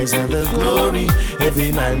the prize and the glory.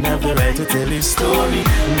 Every man have the right to tell his story.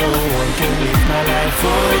 No one can live my life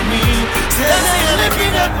for me. Say I'm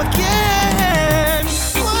living up again.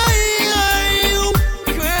 Why are you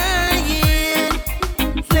crying?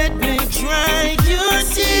 Let me dry your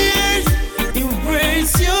tears.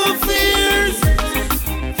 Embrace your fears.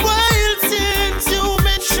 While since you've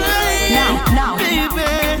been trying, baby,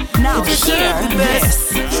 now you deserve the best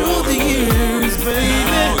through the years, baby.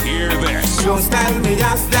 Now hear this. Don't stand me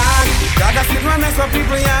as that. Dog, I sit my mess up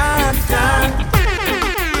people, yeah.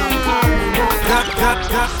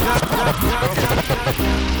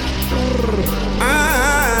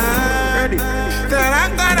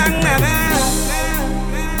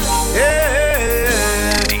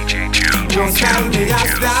 Don't stand me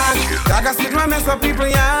as that. Dog, I sit my mess up people,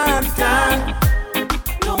 yeah.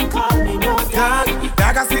 Don't call me no dog.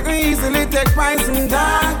 Dog, I sit me easily take poison,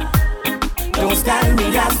 dog. Don't stand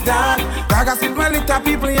me as dog. Dog, I sit my little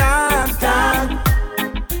people, yeah.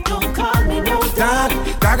 Don't call me no dog.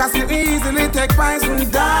 Dog, I sit me easily take poison,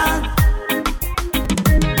 dog.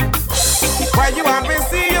 Why you always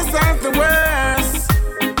see yourself the worst?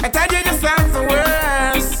 I tell you yourself the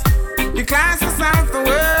worst. You class yourself the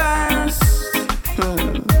worst.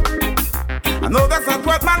 I know that's not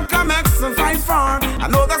what Malcolm X will fight for. I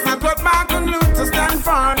know that's not what Martin Luther stand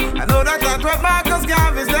for. I know that's not what Marcus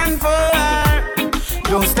Garvey stand for.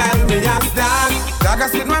 Don't stand me as dog. Dog, I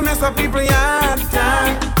sit my mess up people, yeah.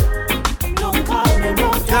 Don't call me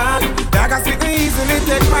no dog. Dog, I sit me easily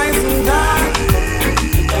take poison, dog.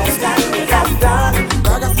 Don't stand me as dog.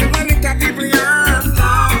 Dog, I sit my little people, yeah.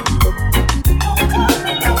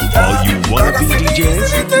 All you wannabe DJs,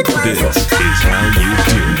 this is how you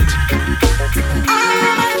do it. All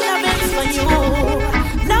my love is for you.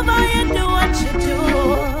 Love how you do what you do.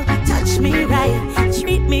 Touch me right,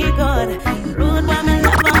 treat me good. Rude woman,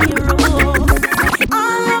 love how you rule.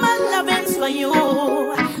 All of my love is for you.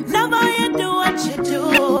 Love how you do what you do.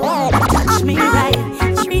 Touch me right,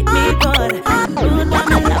 treat me good. Rude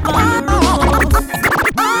woman, love how you rule.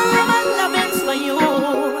 All of my love is for you.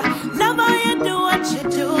 Love how you do what you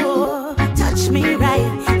do. Touch me right,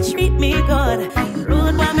 treat me good.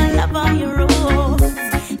 Rude woman, love how you rule.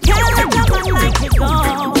 Can't let your man like me go.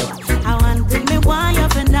 I want to me why you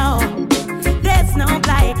for now. There's no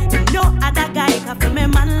lie, no other guy can feel me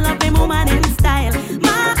man love me woman in style.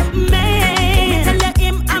 My man, me tell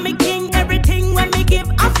him I'm a king. Everything when me give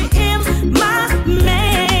off to him. My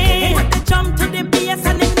man, put the jump to the bass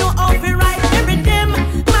and him know how to ride every dim.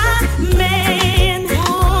 My man,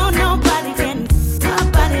 oh nobody can,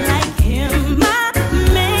 nobody like him. My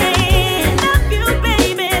man, love you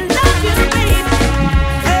baby, love you baby.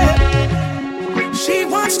 Hey. She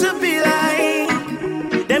wants to be like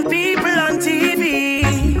them people on TV.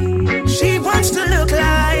 She wants to look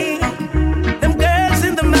like them girls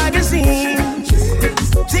in the magazine.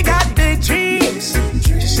 She got big dreams.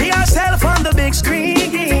 She see herself on the big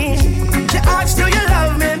screen. She asks, do you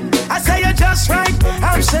love me? I say you're just right.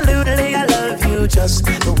 Absolutely, I love you just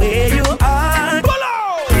the way you are.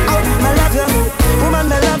 Oh, I love you,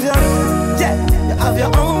 woman, I love you. Yeah, you have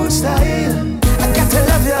your own style. I got to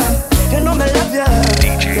love you. You know me love you.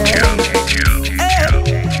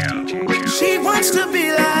 She wants to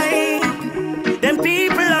be like them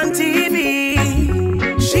people on TV.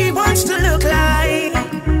 She wants to look like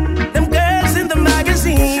them girls in the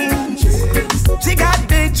magazine. She got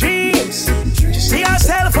big dreams. She see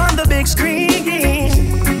herself on the big screen.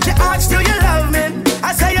 She asks, do you love me?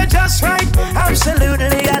 I say you're just right.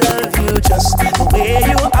 Absolutely, I love you just the way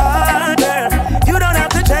you are, girl. You don't have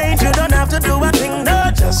to change. You don't have to do a thing. No,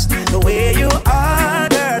 just the way you are,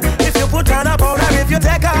 girl. If you put on a powder, if you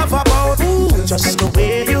take off a powder, just the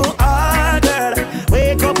way you are, girl.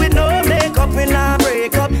 Wake up with no makeup, we not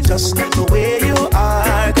break up. Just the way you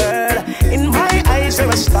are, girl. In my eyes, you're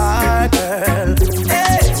a star, girl.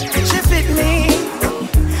 Hey, she fit me,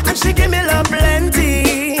 and she give me love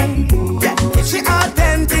plenty. Yeah, she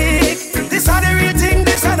authentic. This are the real thing,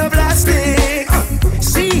 this are the plastic.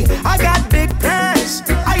 See, I got big plans.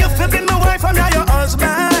 Are you flipping my wife? I'm not your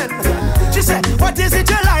husband. She said, what is it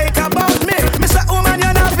you like about me? Mr. Woman,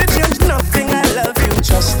 you're not fit, change nothing. I love you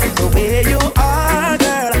just the way you are,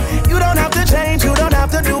 girl. You don't have to change, you don't have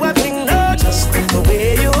to do a thing, no.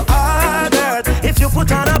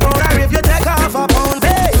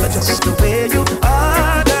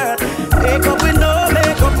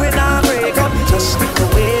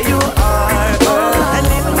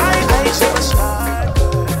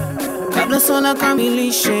 Sola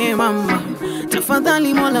kamilishe mama,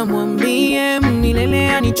 tafadhali Mola mwambie milele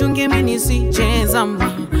anichunge mimi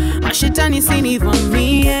nisijezama, mashetani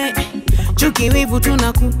sinivamie, chuki wivu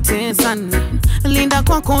tunakutesana, linda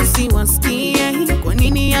kwako usiwasikie, kwa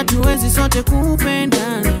nini hatuwezi sote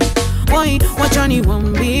kupendana? Wai wacha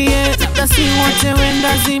niwaambie, labda si wote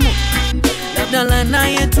wenda zimu, labda lana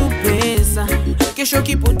yetu pesa, kesho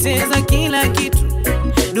kipoteza kila kitu,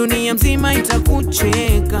 dunia mzima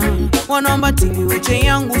itakucheka. Wanaomba tiliweche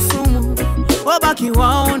yangu sumu, wabaki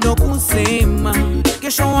wao ndo kusema,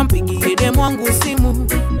 kesho wampigie demu wangu simu,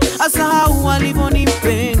 asahau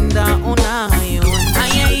walivyonipenda. Ona hayo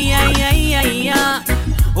haya,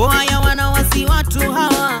 oh haya wanawasi watu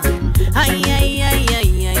hawa, haya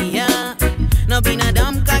na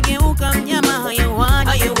binadamu kageuka mnyama, hayawan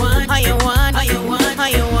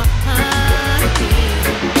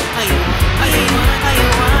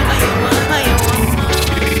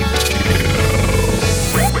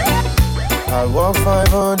I'll walk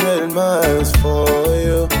 500 miles for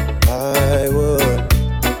you, I would.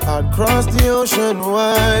 I'd cross the ocean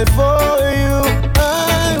wide for you,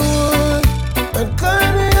 I would. I'd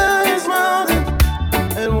climb the highest mountain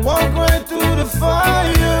and walk right through the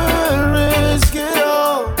fire and risk it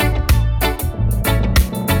all.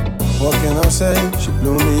 What can I say? She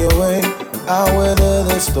blew me away and I weather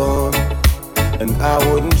the storm. And I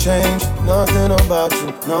wouldn't change nothing about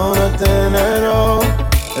you, no, nothing at all.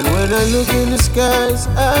 And when I look in the skies,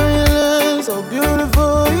 I realize how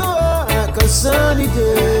beautiful you are, like a sunny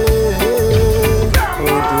day.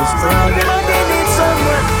 Oh, this time everybody needs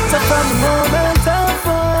someone to find the moment I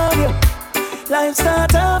found you. Life start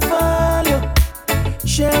to fall you.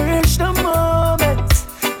 Cherish the moments.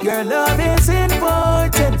 Your love is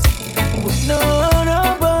important. With no one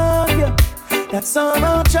above you, that's how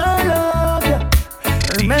much I love you.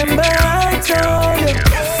 Remember I told you,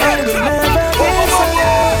 I will never get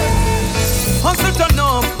alone. Hustle turn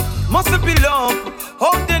up, must be love.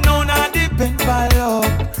 Hope they know not depend by love.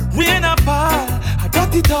 Rain or fall, I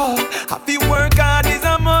got it all. Happy work hard is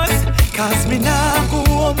a must. Cause me now go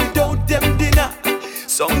home without them dinner.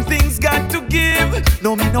 Some things got to give.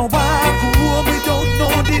 No me no walk home without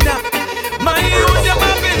no dinner. My youth, you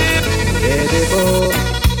might believe. Baby boo,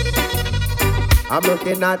 I'm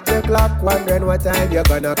looking at the clock, wondering what time you're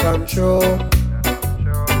gonna come through.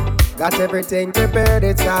 Got everything prepared,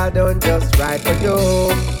 it's all done just right for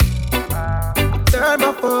you. Turn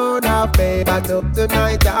my phone off, babe, I took the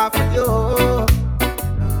night off for you.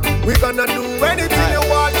 We gonna do anything you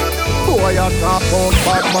want to do. Boy, I talk about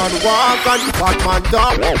Batman walk and Batman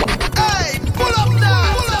talk. Hey, pull up now!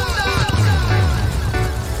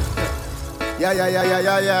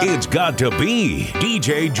 Yeah. It's got to be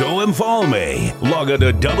DJ Joe Infalme. Log on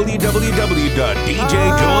to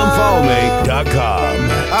www.djjoeinfalme.com.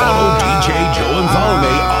 Follow DJ Joe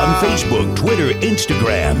Infalme on Facebook, Twitter,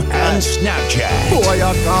 Instagram, and Snapchat. Boy,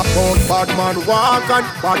 I talk about Batman walk and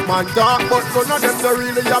Batman talk, but none of them they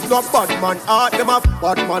really have no Batman heart. Them have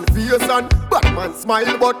Batman face and Batman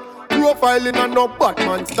smile, but profiling and no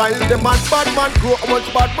Batman style. Them and Batman grow how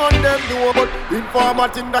much Batman them do, but informer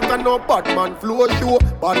thing that I no Batman flow show.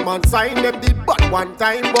 Batman sign them did bad one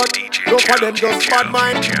time, but no for them just bad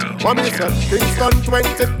mind. What me say? Kingston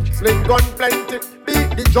 20, sling gun plenty.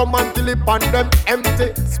 Beat the drum until it pan them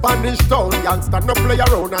empty. Spanish town youngster no play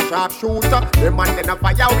around a sharp shooter. Them and then a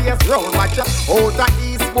fire waste round. Watch ya. Out the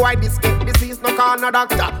east boy this get disease no call no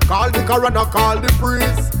doctor. Call the coroner, call the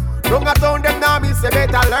priest. Don't go down them now, me say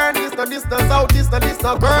better learn this, no south, this,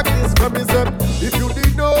 no work this, from me say. If you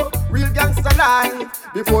did know, real gangster life,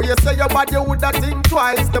 before you say your bad, you woulda think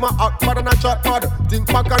twice. Them a act bad and a chat bad, think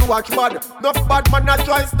back and watch bad. Enough bad man a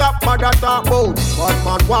try stop bad a talk about. Bad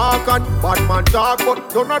man walk and bad man talk, but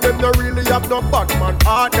none of them no really have no bad man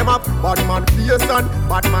heart. Them have bad man face and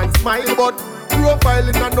bad man smile, but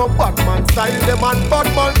profiling and no Batman style. Them and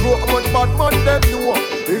Batman grow how much Batman them know.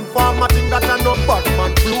 Informer thing that I no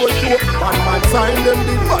Batman flow show. Batman sign them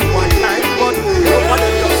the Batman time, but nobody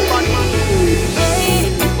just Batman.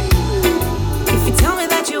 Hey, if you tell me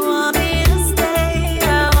that you want me to stay, I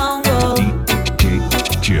won't go.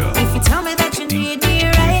 If you tell me that you need me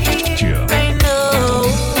right here, right now,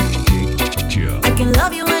 I can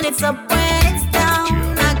love you when it's up, when it's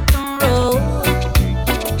down, I can roll.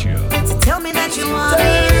 So tell me that you want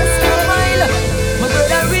me to smile. My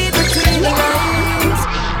brother read between the lines.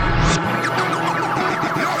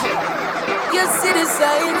 You see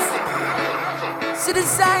the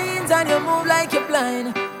signs and you move like you're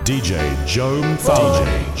blind. DJ Joe Infalme.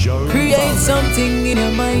 Create something in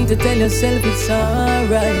your mind to tell yourself it's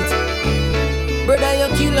alright. Brother, you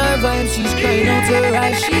kill her vibe, she's crying out her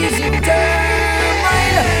eyes, she's in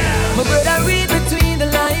turmoil. My brother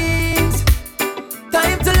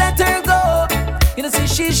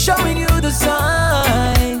showing you the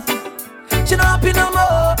signs. She not happy no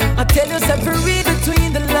more. I tell you, separate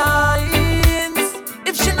between the lines.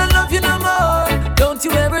 If she don't love you no more, don't you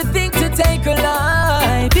ever think to take her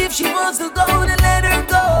life. If she wants to go, then let her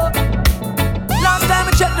go. Last time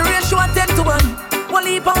I checked the ratio, 10 to 1. One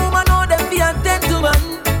leap a woman, know them be a 10 to 1.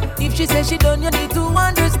 If she says she done, you need to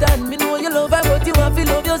understand. Me know you love her, but you have to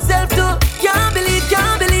love yourself too. Can't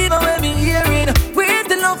believe what me hearing. Where's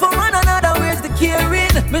the love for one another? Where's the caring?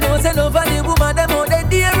 Me know say love for the woman, them out there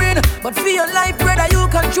daring. But for your life, brother, you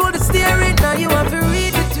control the steering. Now you have to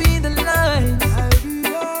read between the lines.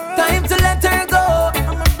 Time to let her go.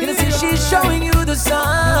 You know, see she's showing you the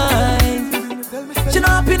signs. She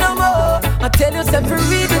not happy no more. I tell you,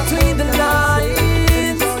 separate between the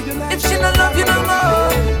lines. If she don't love you no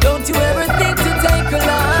more, don't you ever think to take her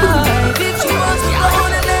life. If she wants to go,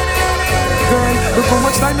 then let her. Girl, look how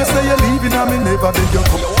much time you say you're leaving, and me never beg you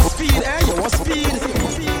come. Speed, eh? You want speed?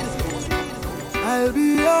 I'll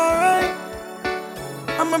be alright.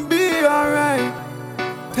 I'ma be alright.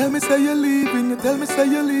 Tell me say you're leaving, you tell me say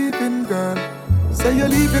you're leaving, girl. Say you're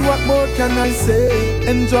leaving, what more can I say?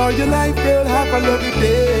 Enjoy your life, girl, have a lovely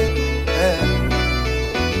day.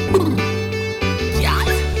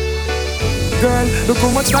 Girl, look how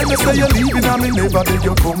much time you say you're leaving, and me never beg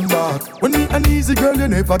you come back. When me uneasy, girl, you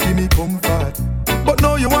never give me comfort. But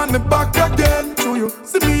now you want me back again. So you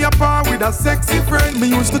see me apart with a sexy friend. Me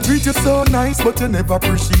used to treat you so nice, but you never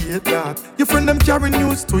appreciate that. Your friend them carry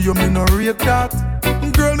news to you, me no rate that.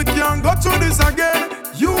 Girl, me can't go through this again.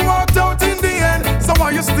 You walked out in the end, so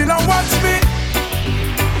why you still a watch me?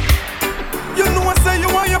 You know I say you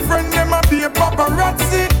and your friend them a be a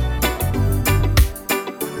paparazzi.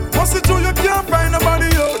 What's it true you can't find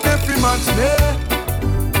nobody out there to match me?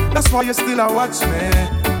 That's why you still a watch me.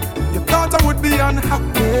 You thought I would be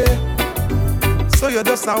unhappy, so you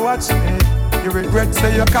just a watch me. You regret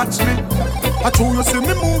say you catch me. I told you see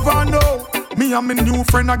me move on now. Me and my new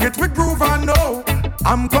friend I get we groove on now.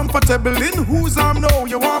 I'm comfortable in whose arm now.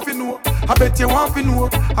 You want to know, I bet you want to know.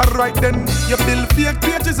 Alright then, you build fake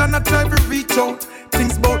pages and I try to reach out.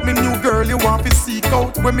 Things about me new girl you want to seek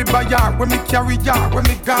out. When me buy her, when me carry her, when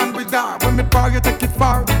me gone with her, when me bar you take it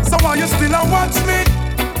far. So why you still a watch me?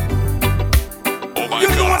 You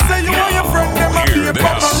know I say you and your friend them a be a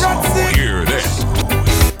paparazzi. Hear this.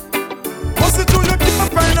 What's it true you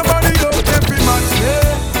can't find nobody out every match, yeah?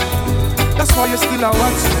 That's why you still a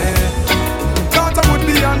watch me. Thought I would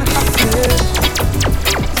be unhappy.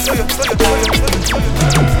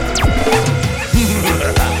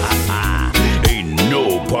 Ain't no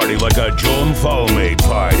party like a Joe and Falme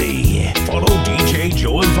party. Follow DJ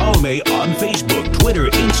Joe and Falme on Facebook, Twitter,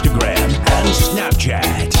 Instagram, and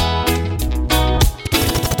Snapchat.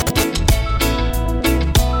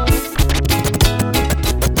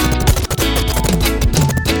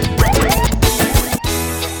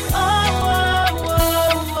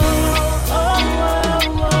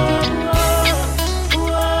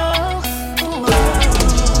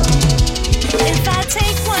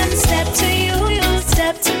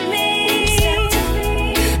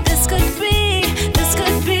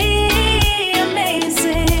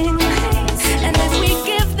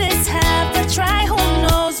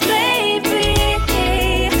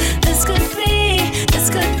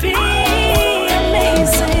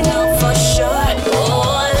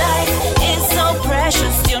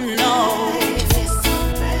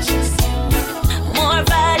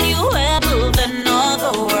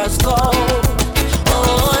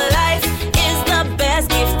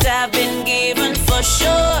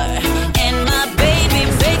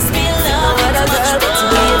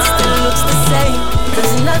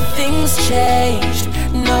 Changed.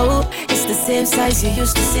 No, it's the same size you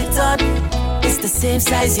used to sit on. It's the same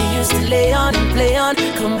size you used to lay on and play on.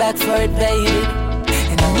 Come back for it, baby.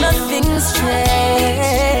 And nothing's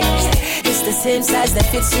changed. It's the same size that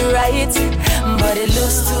fits you right, but it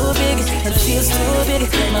looks too big, it feels too big,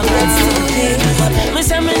 my mind's too big. Me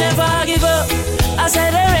say me never give up, I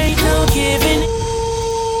said there ain't no giving.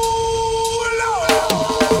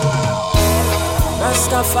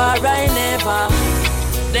 Rastafari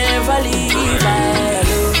never leave I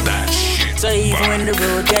alone. So even when the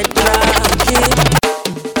road get rocky,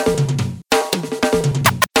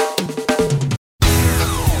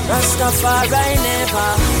 Rastafari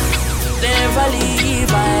never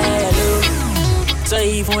leave I alone. So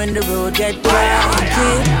even when the road get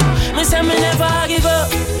rocky, me say me never give up,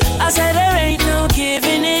 I said there ain't no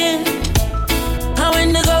giving in. And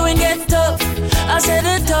when the going get tough, I said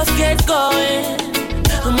the tough get going.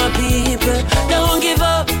 My people, don't give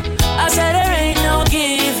up. I said there ain't no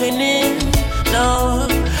giving in. No,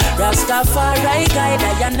 Rastafari guide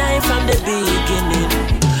I and I from the beginning.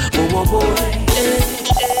 oh boy.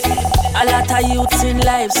 A lot of youths in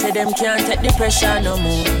life say them can't take the pressure no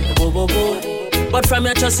more. Oh boy. But from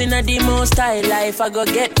your trust in a the most high life, I go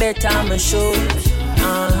get better, I'm sure.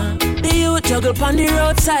 The youth juggle pon the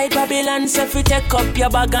roadside, Babylon say fi take up your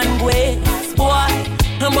bag and go. Boy.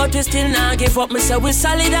 But we still not give up. Me say we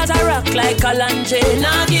solid as a rock like a Lange.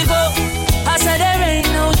 Not give up. I said there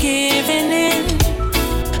ain't no giving in.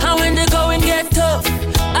 And when the going get tough,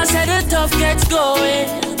 I said the tough gets going.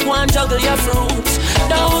 Go and juggle your fruits.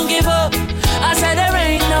 Don't give up. I said there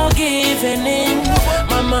ain't no giving in.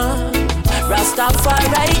 Mama,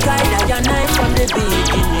 Rastafari guide your knife from the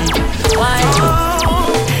beginning. Why?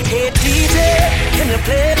 Oh, hey DJ, can you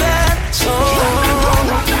play that song?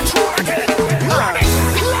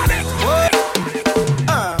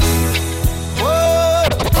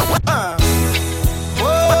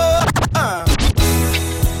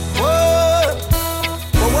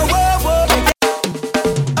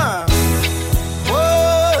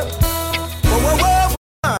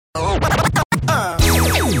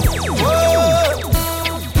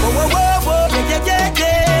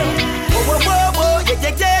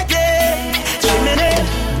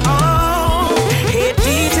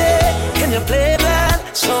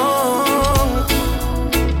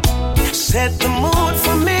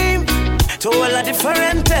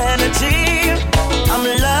 Different energy. I'm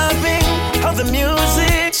loving how the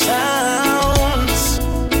music sounds.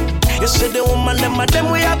 You see the woman, them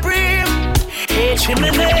we are brave. Hey,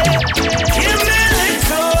 chimney, give me a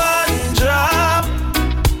little one drop.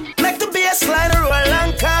 Make the bass line roll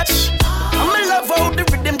and catch. I'm in love how the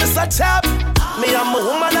rhythm just a tap. Me, I'm a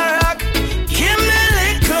woman a rock. Give me a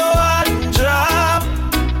little one drop.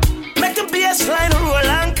 Make the bass line roll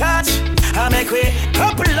and catch. I make we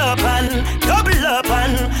couple up and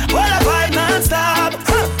while I vibe non-stop.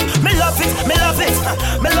 Me love it, me love it.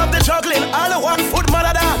 Me love the juggling, all the 1 foot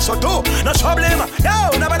mother dance. So do, no trouble him.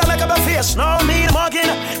 Yo, nobody make up a face, no mean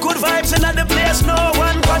mugging. Good vibes in the place, no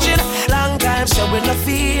one watching. Long time, so when I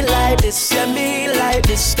feel like this, yeah, me like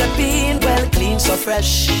this. The bean well clean, so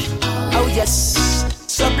fresh. Oh yes,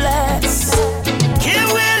 so blessed. Give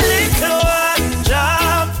me a little one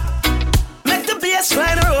drop. Make the bass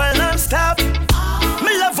line roll non-stop.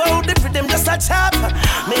 Me love how the rhythm just a tap.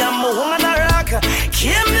 Me I'm a woman a rock.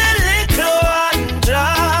 Give me a little one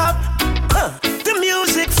drop. The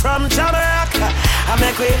music from Jamaica. I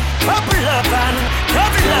make we couple up and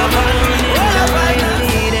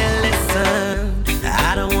listen.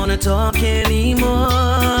 I don't wanna talk anymore.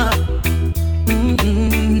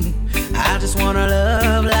 I just wanna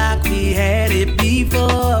love like we had it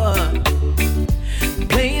before.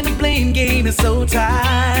 Playing the blame game is so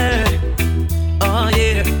tired. Oh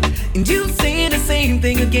yeah, and you saying the same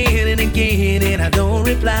thing again and again, and I don't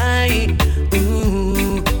reply.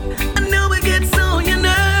 Ooh, I know it gets on your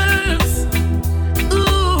nerves.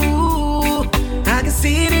 Ooh, I can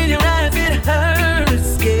see it in your eyes, it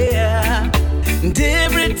hurts, yeah. And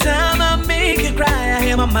every time I make you cry, I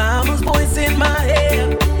hear my mama's voice in my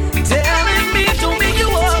head, telling me don't make you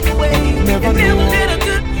walk away. Never knew. Never did a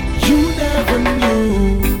good. You never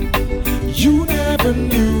knew. You never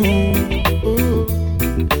knew.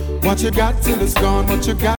 What you got till it's gone, what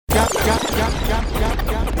you got. Yeah.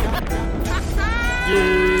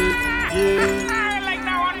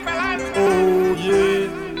 Oh, yeah.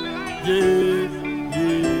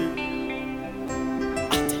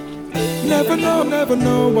 Never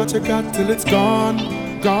know what you got till it's gone,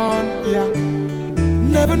 yeah.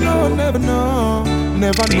 Never know.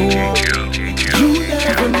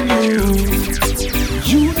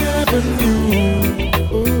 You never knew.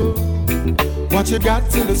 Oh. What you got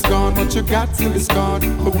till it's gone, what you got till it's gone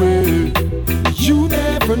away. You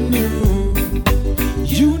never knew.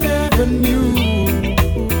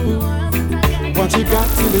 What you got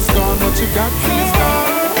till it's gone, what you got till it's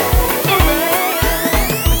gone away.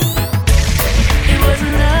 It was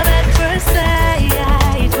love at first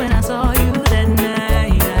sight when I saw you that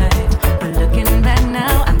night. But looking back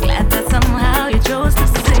now, I'm glad that somehow you chose to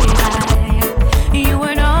say hi. You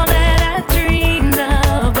weren't all that I dreamed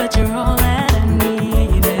of, but you're all that I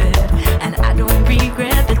needed. And I don't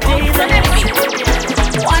regret the days that I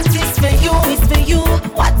spent. What is for you is for you.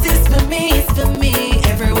 What is for me is for me.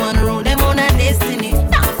 Everyone roll them on a destiny.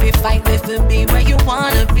 Now if you fight me for be where you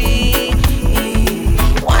wanna be.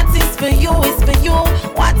 What is for you is for you.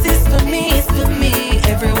 What is for me is for me.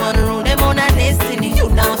 Everyone roll them on a destiny. You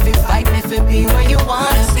now if you fight me for be where you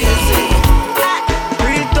wanna be.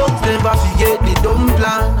 Real thugs never forget the dumb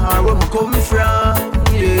plan or where we come from,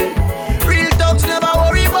 yeah. Real thugs never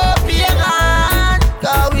worry about being on,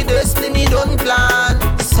 cause we destiny don't plan.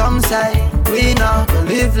 Some say we not gonna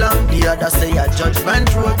live long. The other say a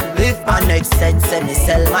judgment road. Live my next sense and me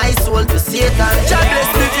sell my soul to Satan. God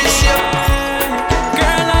bless me for shame.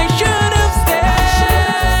 Girl, I should have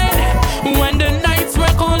stayed when the nights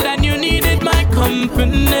were cold and you needed my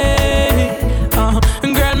company.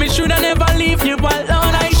 Girl, me should have never leave you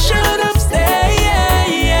alone. I should have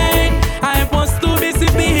stayed. I was too busy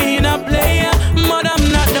being a player, but I'm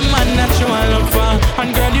not the man that you are looking for.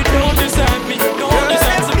 And girl, you don't deserve me. You don't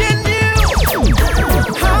deserve me.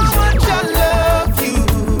 How much I love you,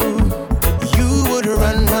 you would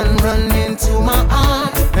run into my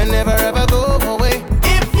arms and never ever go away.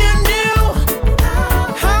 If you knew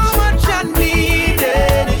how much I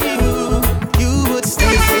needed you, you would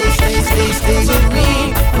stay with me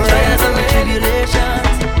forever.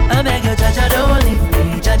 Tribulations, I beg you, Jaja, don't leave me.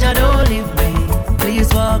 Jaja, don't leave me. Please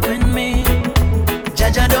walk with me.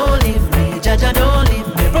 Jaja, don't leave me. Jaja, don't leave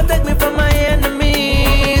me. Protect me from my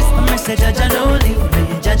enemies. I say, Jaja, don't leave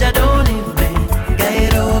me. Jaja, don't leave me.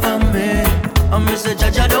 Guide over me. I say,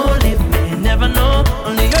 Jaja, don't leave me. Never know,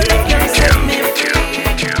 only your love can set me free.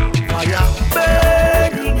 Fire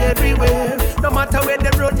burning everywhere. No matter where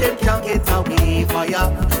the road, them can't get away. Fire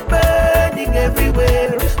burning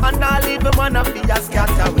everywhere. And I'll even wanna be a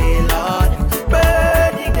scataway, Lord.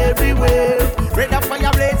 Burning everywhere. Red up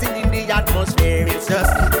fire blazing in the atmosphere. It's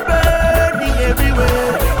just burning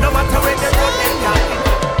everywhere. No matter where the road, them can't get.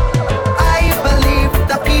 I believe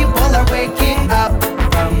the people are waking up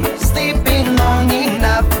from sleeping long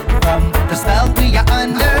enough. From the spell we are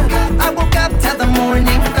under, I woke up to the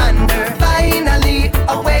morning thunder. Finally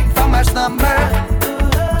awake from our slumber.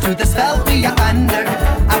 To the spell we are under,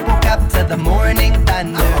 I woke up to the morning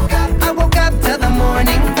thunder. I woke up to the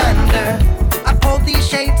morning thunder. I pulled these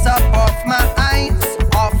shades up off my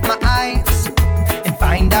eyes, and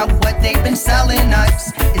find out what they've been selling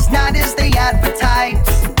us is not as they advertise.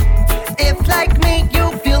 If like me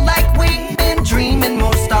you feel like we've been dreaming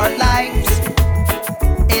most our lives,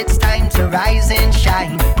 it's time to rise and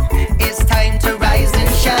shine. It's time to rise and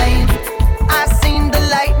shine. I seen the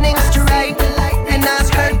lightning strike, and I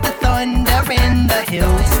heard the thunder in the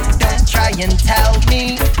hills. Don't try and tell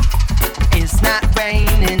me it's not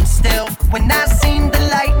raining still. When I seen the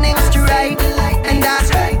lightning strike, and I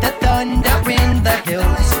heard the thunder in the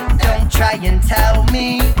hills. Don't try and tell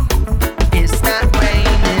me it's not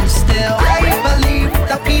raining still. I believe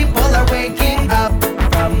the people are waking up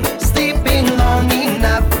from sleeping long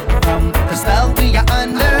enough. From the spell we are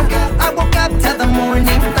under, I woke up to the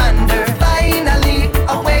morning thunder. Finally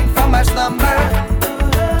awake from our slumber.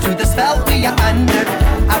 To the spell we are under,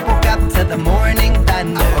 I woke up to the morning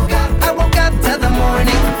thunder. I woke up to the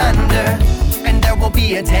morning thunder. And there will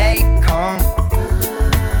be a day come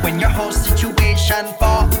when your whole situation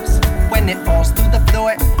falls. When it falls through the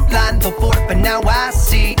floor, blind before, but now I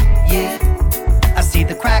see, yeah. I see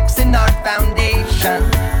the cracks in our foundation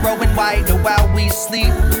growing wider while we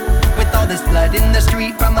sleep. With all this blood in the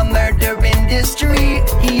street from a murder industry,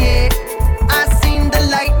 yeah. I seen the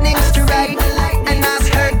lightning strike, and I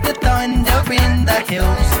heard the thunder in the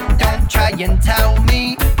hills. Don't try and tell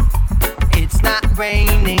me it's not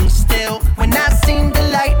raining still. When I seen the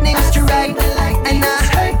lightning strike, and I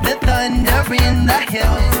heard the thunder in the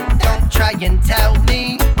hills. Don't try and tell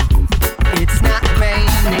me it's not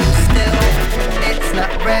raining still. It's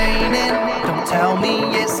not raining. Don't tell me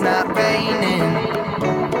it's not raining.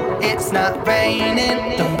 It's not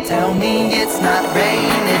raining. Don't tell me it's not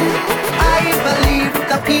raining. I believe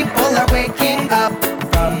the people are waking up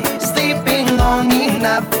from sleeping long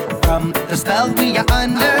enough. From the spell we are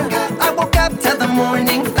under, I woke up to the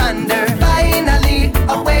morning thunder. Finally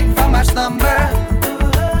awake from our slumber.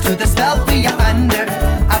 To the spell we are under,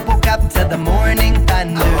 I woke up to the morning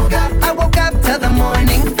thunder. I woke up to the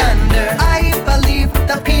morning thunder. I believe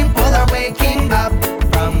the people are waking up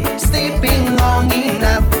from sleeping long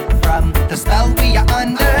enough. From the spell we are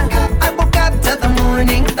under, I woke up to the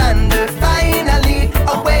morning thunder. Finally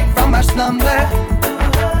awake from our slumber.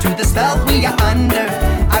 To the spell we are under,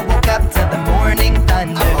 I woke up to the morning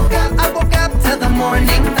thunder. I woke up to the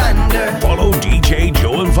morning thunder. Follow DJ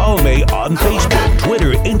Joe and Valme on Facebook,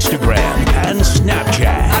 Twitter, Instagram, and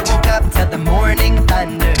Snapchat. I woke up to the morning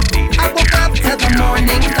thunder. I woke up to the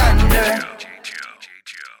morning thunder.